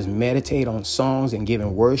and just meditate on songs and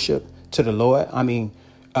giving worship to the Lord. I mean,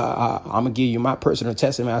 I'm going to give you my personal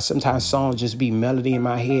testimony. Sometimes songs just be melody in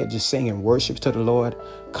my head, just singing worship to the Lord,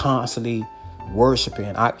 constantly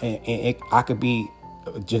worshiping. I could be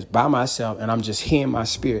just by myself, and I'm just hearing my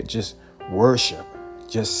spirit just worship,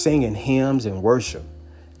 just singing hymns and worship,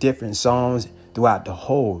 different songs throughout the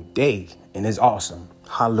whole day. And it's awesome.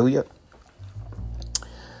 Hallelujah.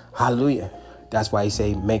 Hallelujah. That's why he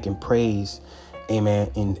say making praise,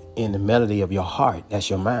 amen, in the melody of your heart. That's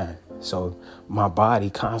your mind. So my body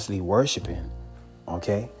constantly worshiping.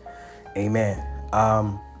 Okay. Amen.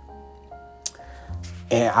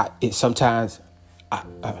 And sometimes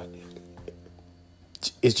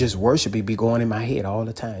it's just worship. It be going in my head all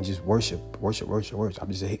the time. Just worship.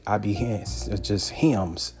 I be hearing just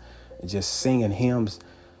hymns, just singing hymns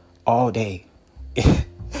all day.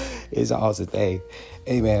 It's an awesome thing.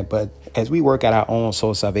 Amen. But as we work out our own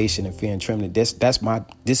soul salvation and fear and trembling, this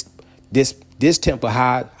temple,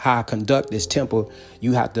 how I conduct this temple,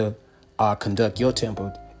 you have to conduct your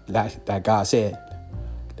temple like God said.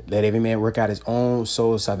 Let every man work out his own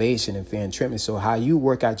soul salvation and fear and trembling. So how you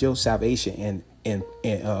work out your salvation and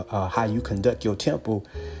how you conduct your temple,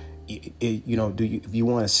 if you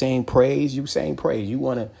want to sing praise, you sing praise. You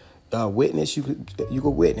want to witness, you go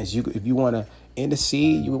witness. If you want to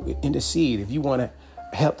intercede, you intercede. If you want to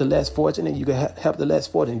help the less fortunate, you can help the less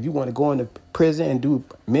fortunate. If you want to go into prison and do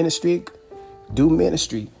ministry, do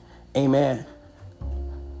ministry. Amen.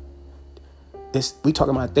 We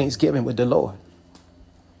talking about Thanksgiving with the Lord.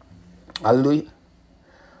 Hallelujah.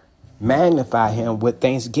 Magnify him with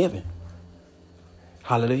thanksgiving.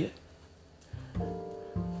 Hallelujah.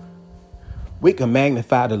 We can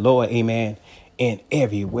magnify the Lord, amen, in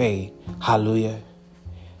every way. Hallelujah.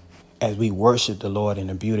 As we worship the Lord in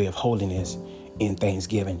the beauty of holiness in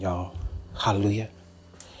thanksgiving, y'all. Hallelujah.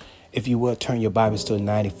 If you will, turn your Bibles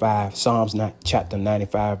to Psalms chapter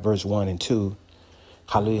 95, verse 1 and 2.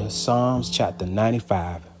 Hallelujah. Psalms chapter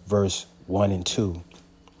 95, verse 1 and 2.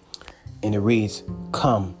 And it reads,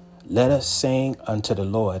 "Come, let us sing unto the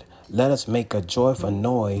Lord. Let us make a joyful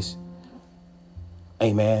noise,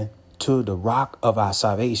 amen, to the rock of our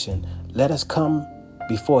salvation. Let us come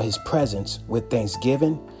before his presence with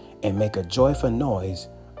thanksgiving and make a joyful noise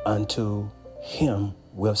unto him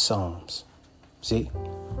with psalms." See?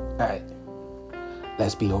 All right.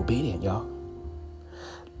 Let's be obedient, y'all.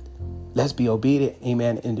 Let's be obedient,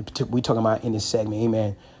 amen. We're talking about in this segment,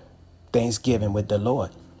 amen, thanksgiving with the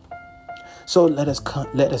Lord. So let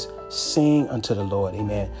us sing unto the Lord,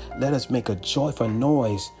 amen. Let us make a joyful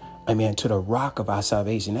noise, amen, to the rock of our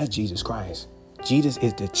salvation. That's Jesus Christ. Jesus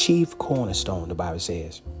is the chief cornerstone, the Bible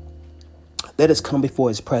says. Let us come before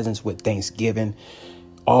his presence with thanksgiving.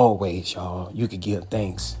 Always, y'all, you could give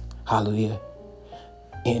thanks. Hallelujah.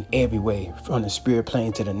 In every way, from the spirit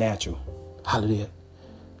plane to the natural. Hallelujah.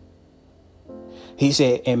 He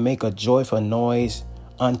said, and make a joyful noise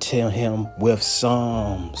unto him with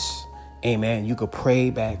psalms. Amen. You could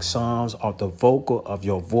pray back psalms off the vocal of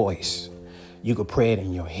your voice. You could pray it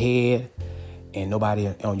in your head and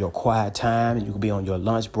nobody on your quiet time. You could be on your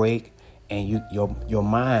lunch break, and your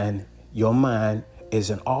mind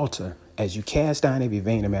is an altar. As you cast down every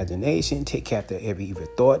vain imagination, take captive every evil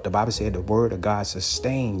thought. The Bible said the word of God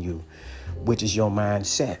sustain you, which is your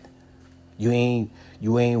mindset. You ain't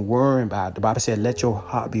worrying about it. The Bible said, let your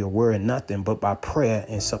heart be a worry nothing but by prayer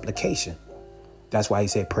and supplication. That's why he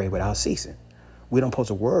said pray without ceasing. We don't supposed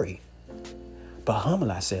to worry, but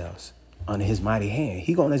humble ourselves under his mighty hand.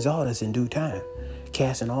 He going to exalt us in due time,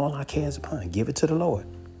 casting all our cares upon him. Give it to the Lord.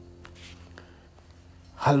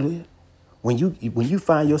 Hallelujah. When you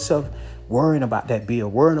find yourself worrying about that bill,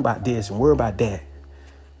 worrying about this and worrying about that,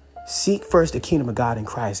 seek first the kingdom of God in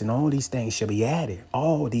Christ, and all these things shall be added.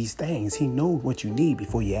 All these things. He knows what you need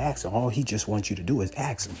before you ask him. All he just wants you to do is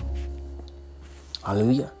ask him.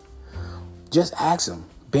 Hallelujah. Just ask him.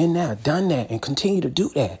 Been there, done that, and continue to do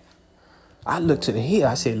that. I look to the hill.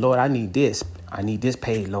 I said, Lord, I need this. I need this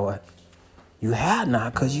paid, Lord. You have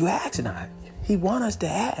not because you ask not. He wants us to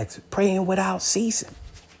ask, praying without ceasing.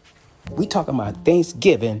 We talking about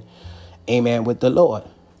Thanksgiving, amen, with the Lord.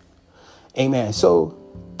 Amen. So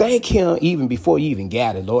thank him even before you even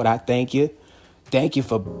got it. Lord, I thank you. Thank you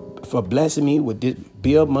for blessing me with this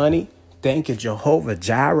bill money. Thank you, Jehovah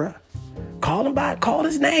Jireh. Call him by, call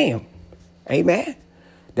his name. Amen.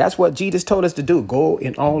 That's what Jesus told us to do. Go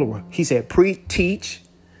in all the world. He said, teach.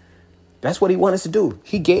 That's what he wanted us to do.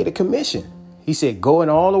 He gave the commission. He said, go in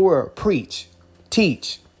all the world, preach,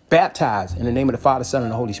 teach, baptize in the name of the Father, Son,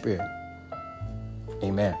 and the Holy Spirit.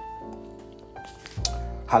 Amen.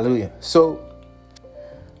 Hallelujah. So,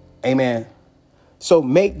 amen. So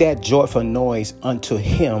make that joyful noise unto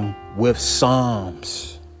him with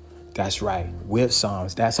psalms. That's right. With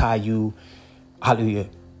psalms. That's how you, hallelujah,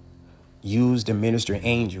 use the ministering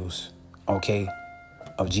angels, okay,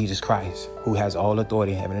 of Jesus Christ, who has all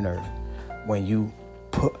authority in heaven and earth. When you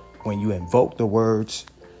invoke the words,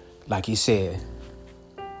 like he said,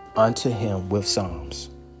 unto him with psalms,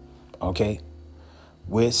 okay,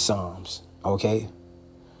 with psalms, okay.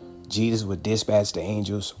 Jesus would dispatch the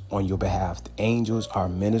angels on your behalf. The angels are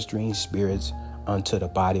ministering spirits unto the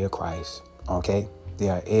body of Christ, okay. They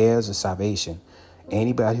are heirs of salvation.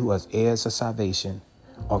 Anybody who has heirs of salvation,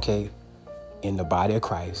 okay, in the body of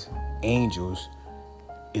Christ, angels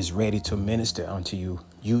is ready to minister unto you.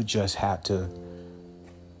 You just have to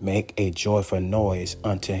make a joyful noise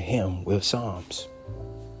unto him with psalms.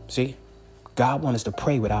 See, God wants us to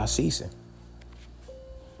pray without ceasing.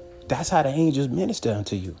 That's how the angels minister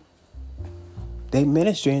unto you. They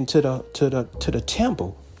minister into the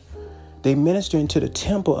temple. They minister into the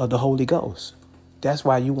temple of the Holy Ghost. That's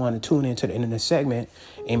why you want to tune into the end of the segment,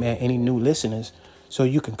 amen, any new listeners, so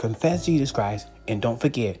you can confess Jesus Christ. And don't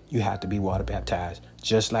forget, you have to be water baptized,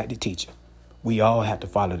 just like the teacher. We all have to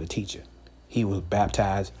follow the teacher. He was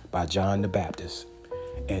baptized by John the Baptist.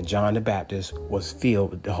 And John the Baptist was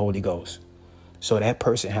filled with the Holy Ghost. So that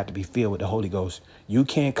person had to be filled with the Holy Ghost. You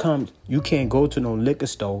can't go to no liquor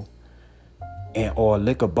store or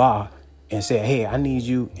liquor bar and say, hey, I need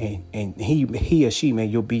you. And he or she, man,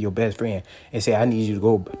 you'll be your best friend and say, I need you to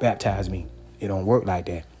go baptize me. It don't work like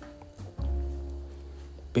that.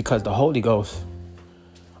 Because the Holy Ghost,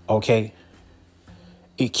 okay,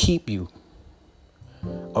 it keep you.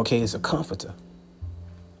 Okay, it's a comforter.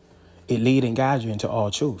 It lead and guide you into all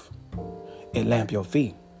truth. It lamp your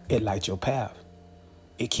feet. It light your path.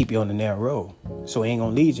 It keep you on the narrow road. So it ain't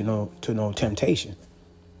going to lead you to no temptation.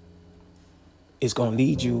 It's going to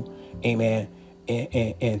lead you, amen,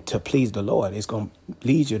 and to please the Lord. It's going to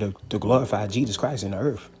lead you to glorify Jesus Christ in the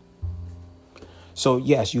earth. So,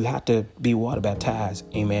 yes, you have to be water baptized,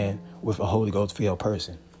 amen, with a Holy Ghost filled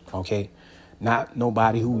person, okay? Not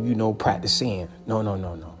nobody who, practice sin.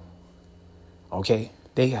 No. Okay?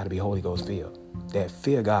 They got to be Holy Ghost filled. That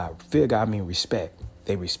fear God. Fear God means respect.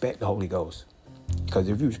 They respect the Holy Ghost. Because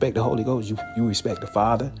if you respect the Holy Ghost, you respect the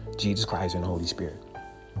Father, Jesus Christ, and the Holy Spirit.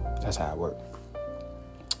 That's how it works.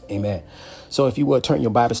 Amen. So if you would turn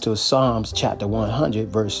your Bibles to Psalms chapter 100,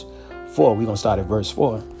 verse 4. We're going to start at verse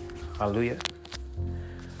 4. Hallelujah.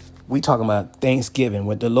 We talking about Thanksgiving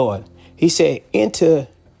with the Lord. He said, enter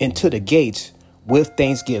into the gates with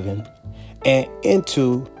thanksgiving and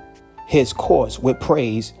into his courts with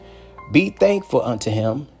praise. Be thankful unto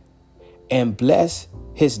him and bless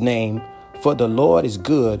his name. For the Lord is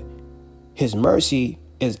good. His mercy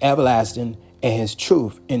is everlasting and his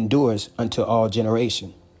truth endures unto all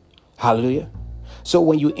generation. Hallelujah. So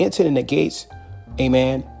when you enter in the gates,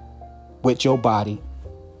 amen, with your body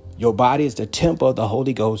is the temple of the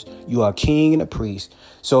Holy Ghost. You are a king and a priest.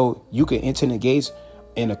 So you can enter the gates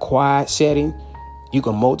in a quiet setting. You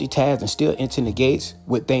can multitask and still enter the gates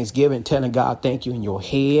with thanksgiving, telling God thank you in your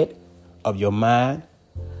head of your mind.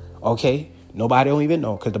 Okay. Nobody don't even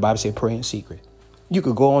know, because the Bible said pray in secret. You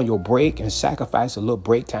could go on your break and sacrifice a little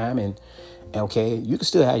break time. And okay, you can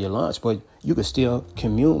still have your lunch, but you could still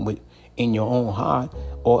commune with in your own heart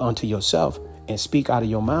or unto yourself and speak out of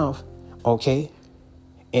your mouth. Okay.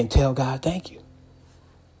 And tell God, thank you.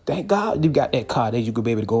 Thank God you got that car that you could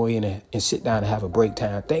be able to go in and sit down and have a break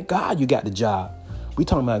time. Thank God you got the job. We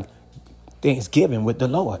talking about Thanksgiving with the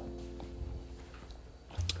Lord.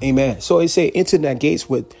 Amen. So it said, enter the gates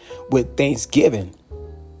with thanksgiving.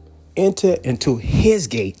 Enter into his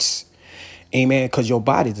gates. Amen. Because your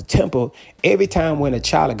body is a temple. Every time when a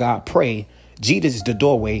child of God pray, Jesus is the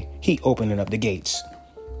doorway. He opening up the gates.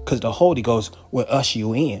 Because the Holy Ghost will usher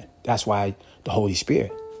you in. That's why the Holy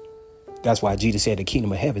Spirit. That's why Jesus said the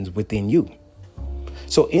kingdom of heaven is within you.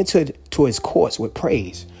 So enter to his courts with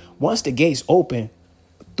praise. Once the gates open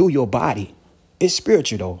through your body, it's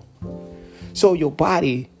spiritual though. So your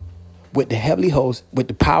body with the heavenly host, with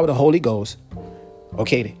the power of the Holy Ghost,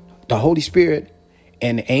 okay, the Holy Spirit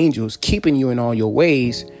and the angels keeping you in all your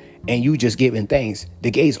ways, and you just giving thanks.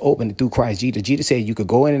 The gates open through Christ Jesus. Jesus said you could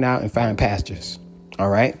go in and out and find pastures. All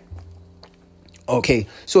right. Okay,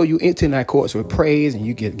 so you enter that courts with praise, and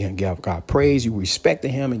you give God praise. You respect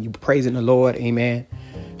him, and you praising the Lord. Amen.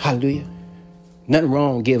 Hallelujah. Nothing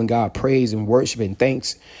wrong with giving God praise and worship and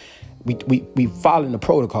thanks. We following the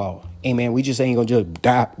protocol. Amen. We just ain't gonna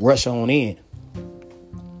just rush on in.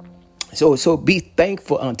 So be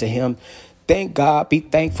thankful unto him. Thank God. Be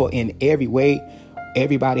thankful in every way.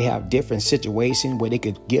 Everybody have different situations where they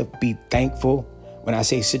could be thankful. When I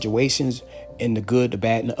say situations, in the good, the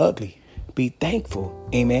bad, and the ugly. Be thankful.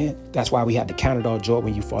 Amen. That's why we have to count it all joy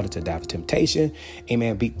when you fall into divers temptation.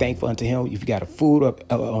 Amen. Be thankful unto him. If you got a food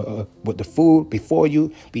with the food before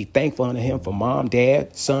you, be thankful unto him for mom,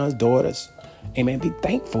 dad, sons, daughters. Amen. Be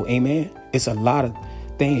thankful. Amen. It's a lot of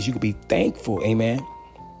things you could be thankful. Amen.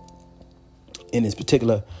 In this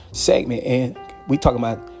particular segment, and we talking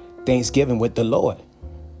about Thanksgiving with the Lord.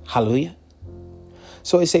 Hallelujah.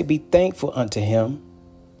 So it say, be thankful unto him.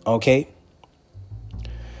 Okay.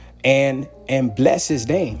 And bless his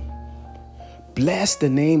name. Bless the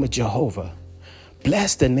name of Jehovah.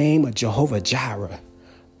 Bless the name of Jehovah Jireh.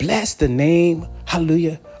 Bless the name,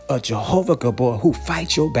 hallelujah, of Jehovah Gabor, who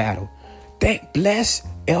fights your battle. Bless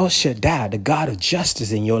El Shaddai, the God of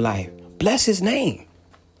justice in your life. Bless his name.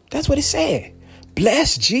 That's what it said.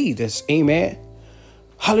 Bless Jesus. Amen.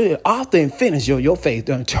 Hallelujah. Author and finisher of your faith,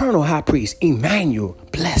 the eternal high priest, Emmanuel.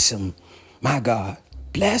 Bless him, my God.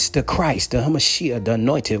 Bless the Christ, the Hamashiach, the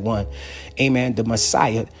anointed one. Amen. The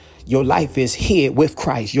Messiah. Your life is hid with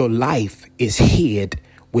Christ. Your life is hid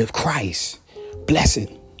with Christ. Bless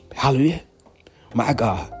it. Hallelujah. My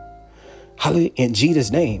God. Hallelujah. In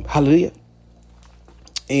Jesus' name. Hallelujah.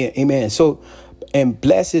 Amen. So, and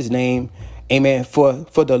bless his name. Amen. For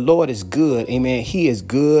the Lord is good. Amen. He is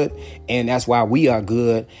good. And that's why we are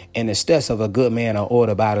good. And the steps of a good man are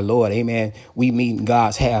ordered by the Lord. Amen. We meet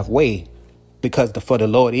God's halfway. Because for the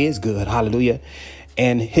Lord is good. Hallelujah.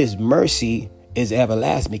 And his mercy is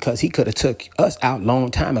everlasting, because he could have took us out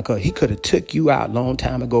long time ago. He could have took you out long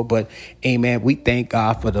time ago. But amen. We thank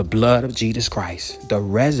God for the blood of Jesus Christ, the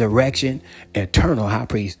resurrection, eternal high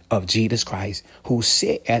priest of Jesus Christ, who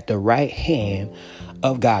sit at the right hand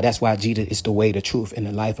of God. That's why Jesus is the way, the truth, and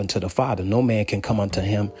the life unto the Father. No man can come unto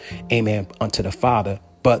him. Amen. Unto the Father,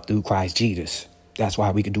 but through Christ Jesus. That's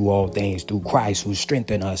why we can do all things through Christ, who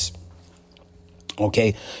strengthened us.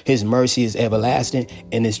 Okay, his mercy is everlasting,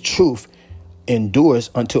 and his truth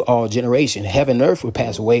endures unto all generation. Heaven and earth will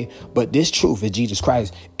pass away, but this truth is Jesus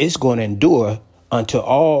Christ. It's going to endure unto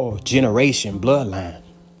all generation bloodline.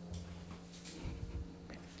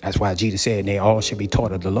 That's why Jesus said they all should be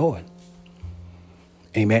taught of the Lord.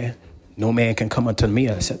 Amen. No man can come unto me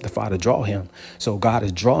except the Father draw him. So God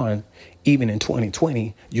is drawing, even in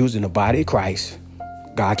 2020, using the body of Christ.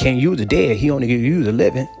 God can't use the dead. He only can use the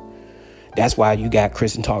living. That's why you got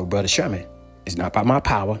Christian Talk with Brother Sherman. It's not by my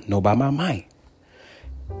power, nor by my might.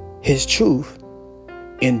 His truth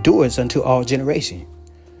endures unto all generation.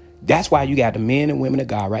 That's why you got the men and women of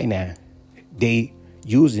God right now. They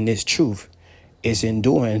using this truth. It's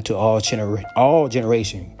enduring to all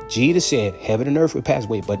generation. Jesus said, heaven and earth will pass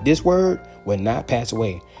away, but this word will not pass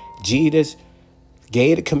away. Jesus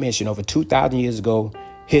gave the commission over 2,000 years ago.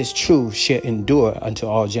 His truth shall endure unto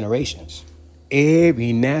all generations.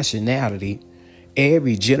 Every nationality,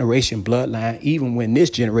 every generation bloodline, even when this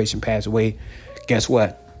generation passed away, guess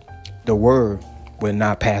what? The word will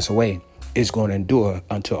not pass away. It's going to endure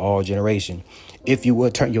unto all generation. If you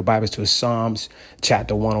would turn your Bibles to Psalms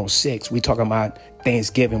chapter 106, we talking about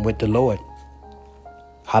Thanksgiving with the Lord.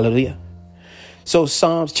 Hallelujah. So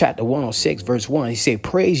Psalms chapter 106, verse 1, he said,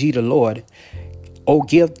 praise ye the Lord. Oh,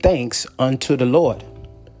 give thanks unto the Lord,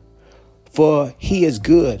 for he is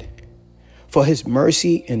good. For his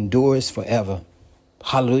mercy endures forever.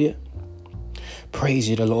 Hallelujah. Praise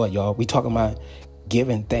you, the Lord, y'all. We talking about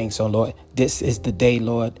giving thanks, oh Lord. This is the day,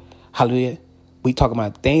 Lord. Hallelujah. We talking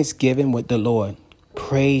about Thanksgiving with the Lord.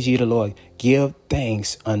 Praise you, the Lord. Give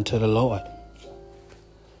thanks unto the Lord.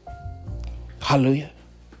 Hallelujah.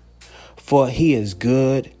 For he is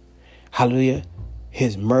good. Hallelujah.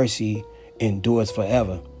 His mercy endures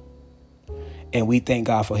forever. And we thank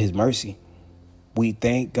God for his mercy. We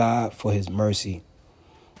thank God for his mercy.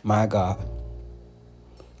 My God.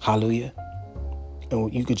 Hallelujah.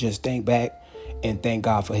 And you could just think back and thank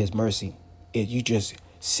God for his mercy. If you just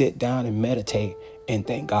sit down and meditate and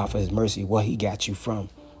thank God for his mercy, what he got you from,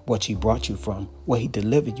 what he brought you from, what he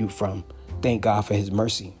delivered you from. Thank God for his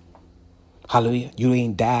mercy. Hallelujah. You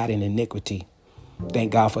ain't died in iniquity.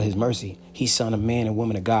 Thank God for his mercy. He's son of man and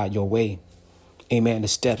woman of God your way. Amen. The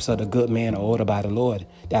steps of the good man are ordered by the Lord.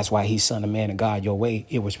 That's why he's son of man and God your way.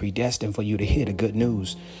 It was predestined for you to hear the good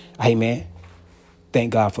news. Amen.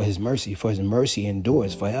 Thank God for his mercy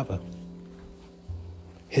endures forever.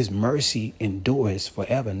 His mercy endures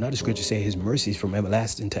forever. Another scripture says his mercy is from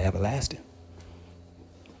everlasting to everlasting.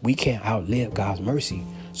 We can't outlive God's mercy.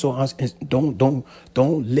 So don't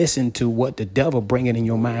listen to what the devil bringing in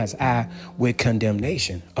your mind's eye with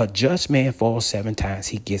condemnation. A just man falls 7 times,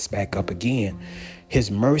 he gets back up again. His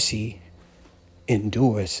mercy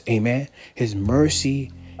endures. Amen. His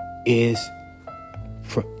mercy is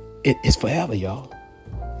forever, y'all.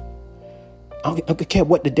 I don't care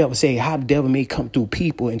what the devil say, how the devil may come through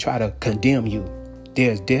people and try to condemn you.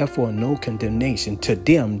 There's therefore no condemnation to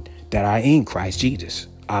them that are in Christ Jesus,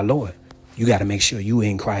 our Lord. You got to make sure you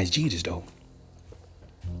in Christ Jesus, though.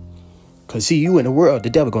 Because see, you in the world, the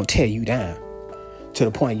devil going to tear you down to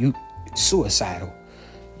the point you suicidal.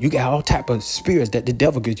 You got all type of spirits that the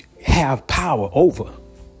devil could have power over.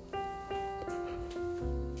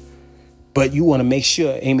 But you want to make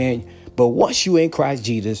sure, amen. But once you in Christ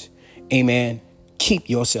Jesus, amen, keep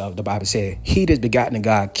yourself. The Bible said, he that's begotten of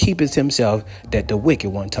God keepeth himself, that the wicked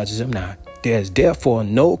one touches him not. There's therefore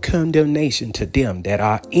no condemnation to them that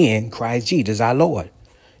are in Christ Jesus, our Lord.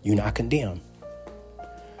 You're not condemned.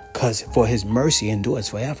 Because for his mercy endures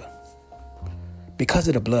forever. Because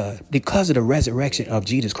of the blood, because of the resurrection of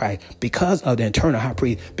Jesus Christ, because of the eternal high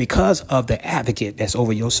priest, because of the advocate that's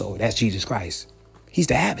over your soul, that's Jesus Christ. He's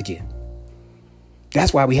the advocate.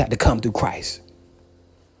 That's why we have to come through Christ.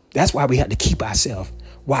 That's why we have to keep ourselves.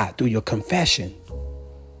 Why? Through your confession.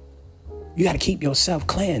 You got to keep yourself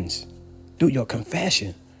cleansed through your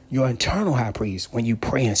confession. Your internal high priest, when you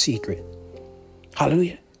pray in secret.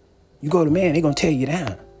 Hallelujah. You go to man, they're going to tear you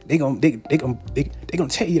down. They're going to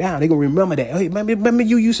tear you down. They're going to remember that. Hey, remember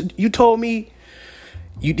you told me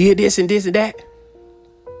you did this and this and that.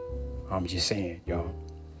 I'm just saying, y'all.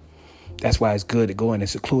 That's why it's good to go in a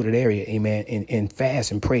secluded area, amen, and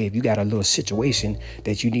fast and pray. If you got a little situation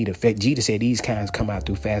that you need to affect, Jesus said these kinds come out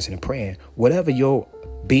through fasting and praying. Whatever your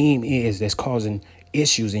beam is that's causing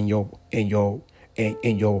issues in your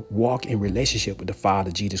walk in relationship with the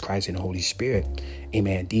Father, Jesus Christ, and the Holy Spirit,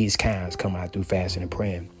 amen, these kinds come out through fasting and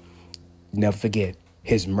praying. Never forget,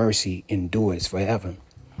 his mercy endures forever.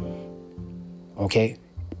 Okay?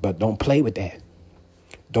 But don't play with that.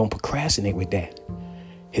 Don't procrastinate with that.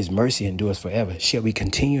 His mercy endures forever. Shall we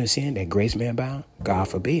continue in sin that grace may abound? God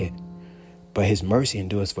forbid. But his mercy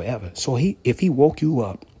endures forever. So if he woke you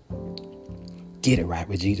up, get it right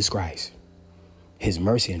with Jesus Christ. His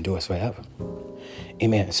mercy endures forever.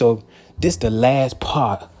 Amen. So this is the last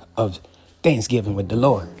part of Thanksgiving with the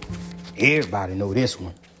Lord. Everybody know this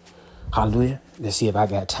one. Hallelujah. Let's see if I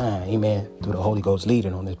got time. Amen. Through the Holy Ghost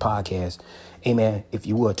leading on this podcast. Amen. If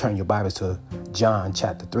you would turn your Bibles to John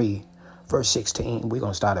chapter 3. Verse 16, we're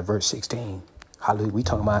going to start at verse 16. Hallelujah. We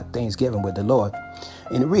talking about Thanksgiving with the Lord.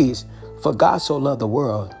 And it reads, for God so loved the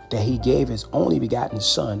world that he gave his only begotten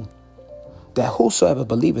son, that whosoever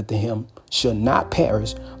believeth in him should not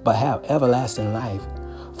perish, but have everlasting life.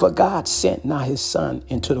 For God sent not his son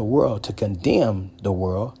into the world to condemn the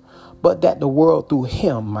world, but that the world through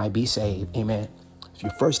him might be saved. Amen. If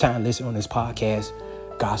you're first time listening on this podcast,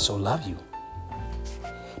 God so loved you.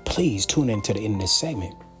 Please tune into the end of this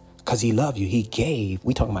segment. Because he loved you. He gave.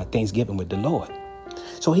 We talking about Thanksgiving with the Lord.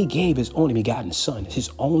 So he gave his only begotten son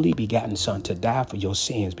to die for your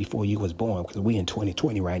sins before you was born. Because we in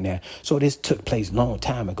 2020 right now. So this took place a long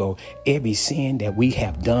time ago. Every sin that we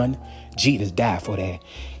have done, Jesus died for that.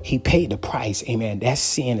 He paid the price. Amen. That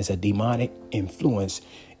sin is a demonic influence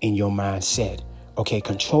in your mindset. Okay,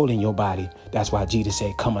 controlling your body. That's why Jesus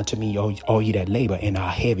said, come unto me, all ye that labor and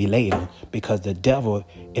are heavy laden. Because the devil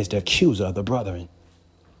is the accuser of the brethren.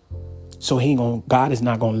 So God is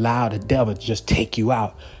not going to allow the devil to just take you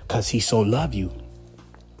out because he so love you.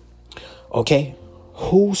 Okay.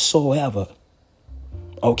 Whosoever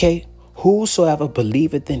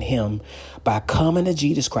believeth in him by coming to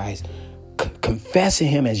Jesus Christ, confessing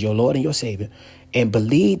him as your Lord and your Savior, and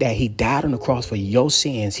believe that he died on the cross for your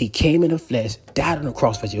sins. He came in the flesh, died on the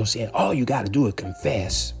cross for your sins. All you got to do is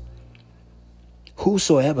confess.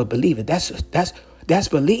 Whosoever believeth, that's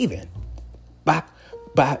believing.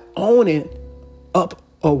 By owning up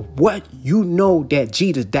of what you know that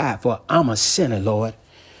Jesus died for. I'm a sinner, Lord.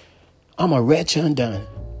 I'm a wretch undone.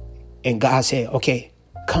 And God said, okay,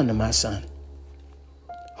 come to my son.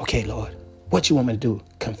 Okay, Lord, what you want me to do?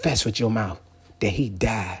 Confess with your mouth that he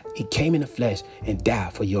died. He came in the flesh and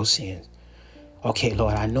died for your sins. Okay,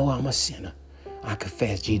 Lord, I know I'm a sinner. I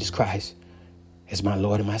confess Jesus Christ as my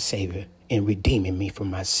Lord and my Savior in redeeming me from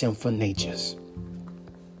my sinful natures.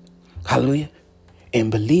 Hallelujah. And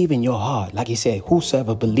believe in your heart. Like he said,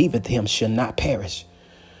 whosoever believeth him shall not perish.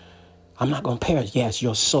 I'm not going to perish. Yes,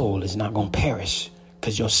 your soul is not going to perish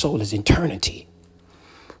because your soul is eternity.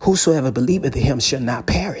 Whosoever believeth in him shall not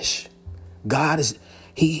perish. God is,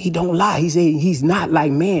 he don't lie. He's not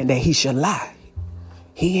like man that he shall lie.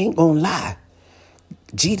 He ain't gonna lie.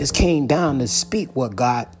 Jesus came down to speak what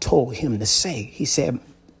God told him to say. He said,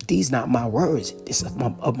 these not my words. This is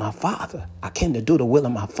of my Father. I came to do the will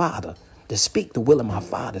of my Father, to speak the will of my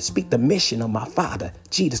Father, speak the mission of my Father.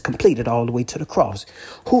 Jesus completed all the way to the cross.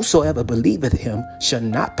 Whosoever believeth him shall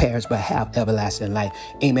not perish but have everlasting life.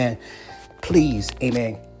 Amen. Please,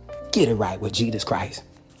 amen, get it right with Jesus Christ.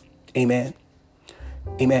 Amen.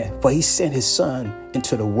 Amen. For he sent his son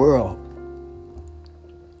into the world.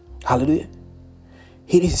 Hallelujah.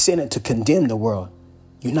 He didn't send it to condemn the world.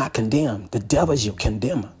 You're not condemned. The devil is your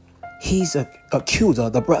condemner. He's an accuser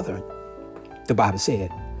of the brethren, the Bible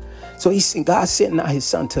said. So God sent not his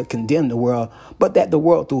son to condemn the world, but that the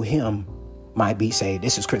world through him might be saved.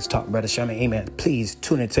 This is Chris Talk, Brother Sherman. Amen. Please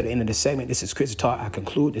tune into the end of the segment. This is Chris Talk. I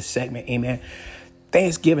conclude this segment. Amen.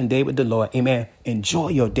 Thanksgiving Day with the Lord. Amen. Enjoy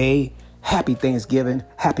your day. Happy Thanksgiving.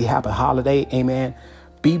 Happy holiday. Amen.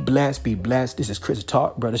 Be blessed. Be blessed. This is Chris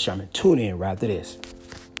Talk, Brother Sherman. Tune in right after this.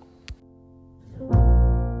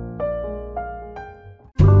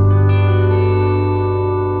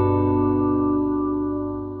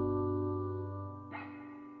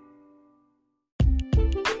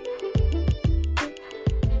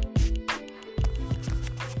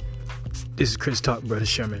 This is Chris Talk, Brother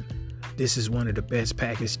Sherman. This is one of the best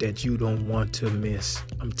packages that you don't want to miss.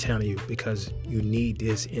 I'm telling you, because you need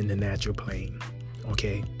this in the natural plane.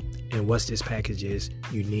 Okay? And what's this package is,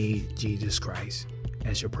 you need Jesus Christ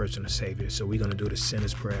as your personal Savior. So we're going to do the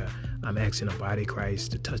sinner's prayer. I'm asking the body of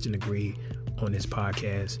Christ to touch and agree on this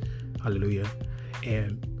podcast. Hallelujah.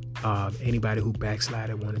 And anybody who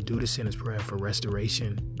backslided want to do the sinner's prayer for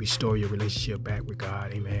restoration, restore your relationship back with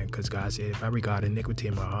God. Amen. Because God said, if I regard iniquity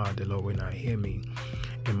in my heart, the Lord will not hear me.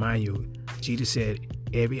 And mind you, Jesus said,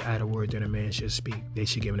 every idle word that a man should speak, they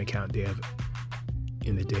should give an account thereof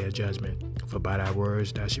in the day of judgment. For by thy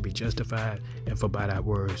words thou shalt be justified, and for by thy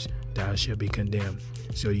words thou shalt be condemned.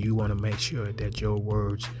 So you want to make sure that your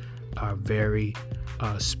words are very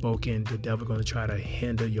spoken. The devil going to try to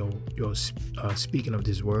hinder your speaking of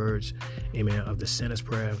these words, amen, of the sinner's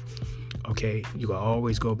prayer. Okay, you can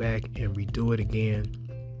always go back and redo it again.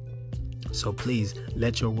 So please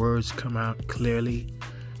let your words come out clearly.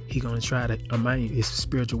 He going to try to remind you, it's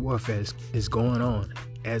spiritual warfare is going on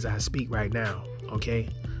as I speak right now. Okay,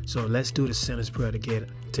 so let's do the sinner's prayer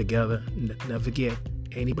together. Never forget,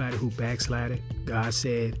 anybody who backslided, God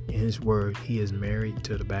said in his word, he is married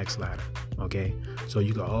to the backslider. Okay, so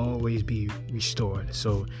you can always be restored.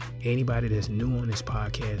 So anybody that's new on this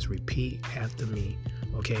podcast, repeat after me.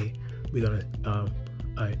 Okay, we're going to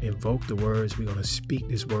invoke the words. We're going to speak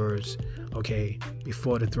these words, okay,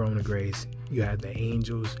 before the throne of grace. You have the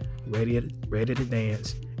angels ready to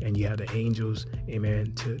dance, and you have the angels,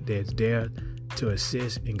 amen, that's there to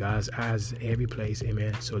assist in God's eyes in every place,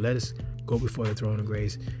 amen. So let us go before the throne of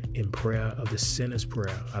grace in prayer of the sinner's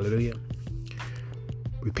prayer. Hallelujah.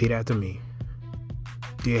 Repeat after me.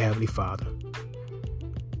 Dear Heavenly Father,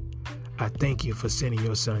 I thank you for sending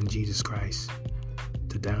your son, Jesus Christ,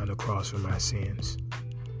 to die on the cross for my sins.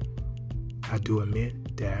 I do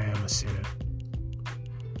admit that I am a sinner.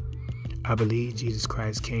 I believe Jesus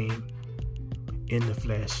Christ came in the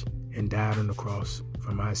flesh and died on the cross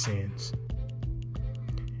for my sins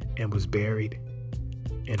and was buried,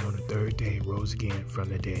 and on the third day rose again from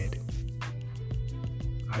the dead.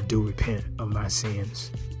 I do repent of my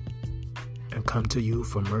sins and come to you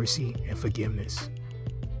for mercy and forgiveness.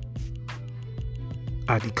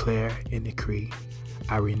 I declare and decree,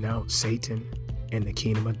 I renounce Satan and the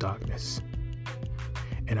kingdom of darkness,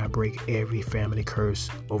 and I break every family curse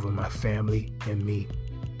over my family and me.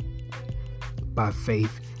 By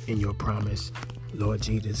faith in your promise, Lord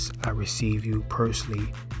Jesus, I receive you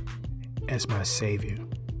personally as my Savior.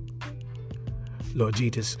 Lord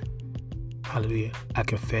Jesus, hallelujah, I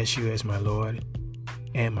confess you as my Lord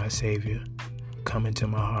and my Savior. Come into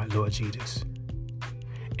my heart, Lord Jesus,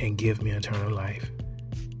 and give me eternal life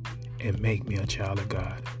and make me a child of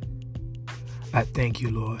God. I thank you,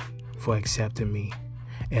 Lord, for accepting me.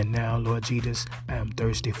 And now, Lord Jesus, I am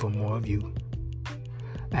thirsty for more of you.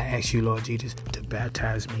 I ask you, Lord Jesus, to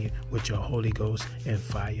baptize me with your Holy Ghost and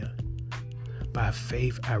fire. By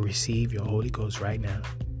faith, I receive your Holy Ghost right now.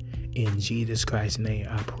 In Jesus Christ's name,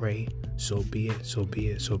 I pray. So be it, so be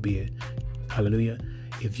it, so be it. Hallelujah.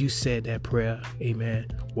 If you said that prayer, amen,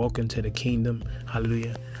 welcome to the kingdom.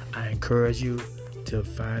 Hallelujah. I encourage you to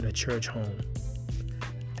find a church home.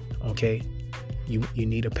 Okay? You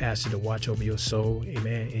need a pastor to watch over your soul,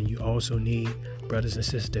 amen. And you also need brothers and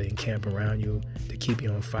sisters to encamp around you to keep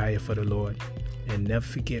you on fire for the Lord. And never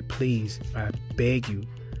forget, please, I beg you,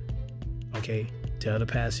 okay, Tell the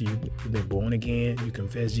pastor you've been born again. You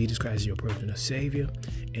confess Jesus Christ as your personal Savior,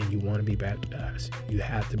 and you want to be baptized. You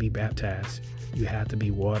have to be baptized. You have to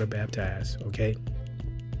be water baptized, okay?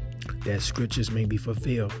 That scriptures may be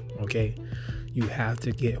fulfilled, okay? You have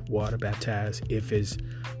to get water baptized.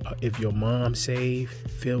 If your mom saved,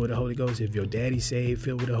 filled with the Holy Ghost. If your daddy saved,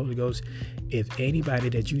 filled with the Holy Ghost. If anybody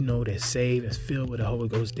that you know that's saved, is filled with the Holy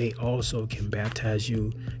Ghost, they also can baptize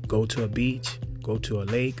you. Go to a beach, go to a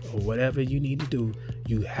lake, or whatever you need to do.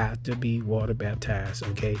 You have to be water baptized,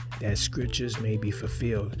 okay? That scriptures may be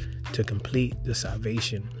fulfilled to complete the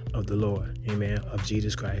salvation of the Lord, amen, of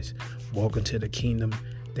Jesus Christ. Walk into the kingdom.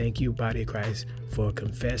 Thank you, body of Christ, for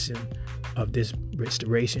confessing of this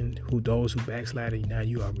restoration. Those who backslided, now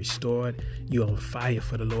you are restored. You are on fire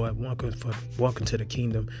for the Lord. Walk into the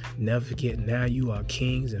kingdom. Never forget, now you are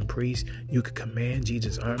kings and priests. You could command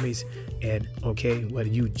Jesus' armies. And okay, whether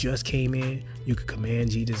you just came in, you could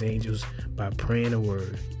command Jesus' angels by praying a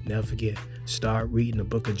word. Never forget, start reading the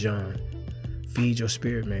book of John. Feed your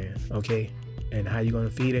spirit, man. Okay. And how you going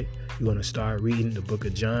to feed it? You're going to start reading the book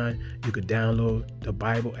of John. You could download the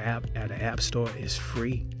Bible app at the App Store. It's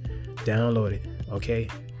free. Download it, okay?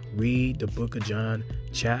 Read the book of John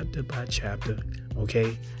chapter by chapter,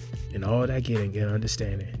 okay? And all that get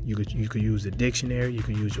understanding. You could use the dictionary. You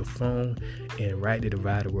could use your phone and rightly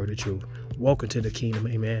divide the word of truth. Welcome to the kingdom,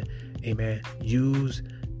 amen. Amen. Use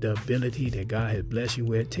the ability that God has blessed you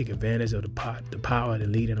with. Take advantage of the power and the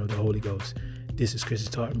leading of the Holy Ghost. This is Chris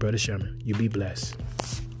Talk and Brother Sherman. You be blessed.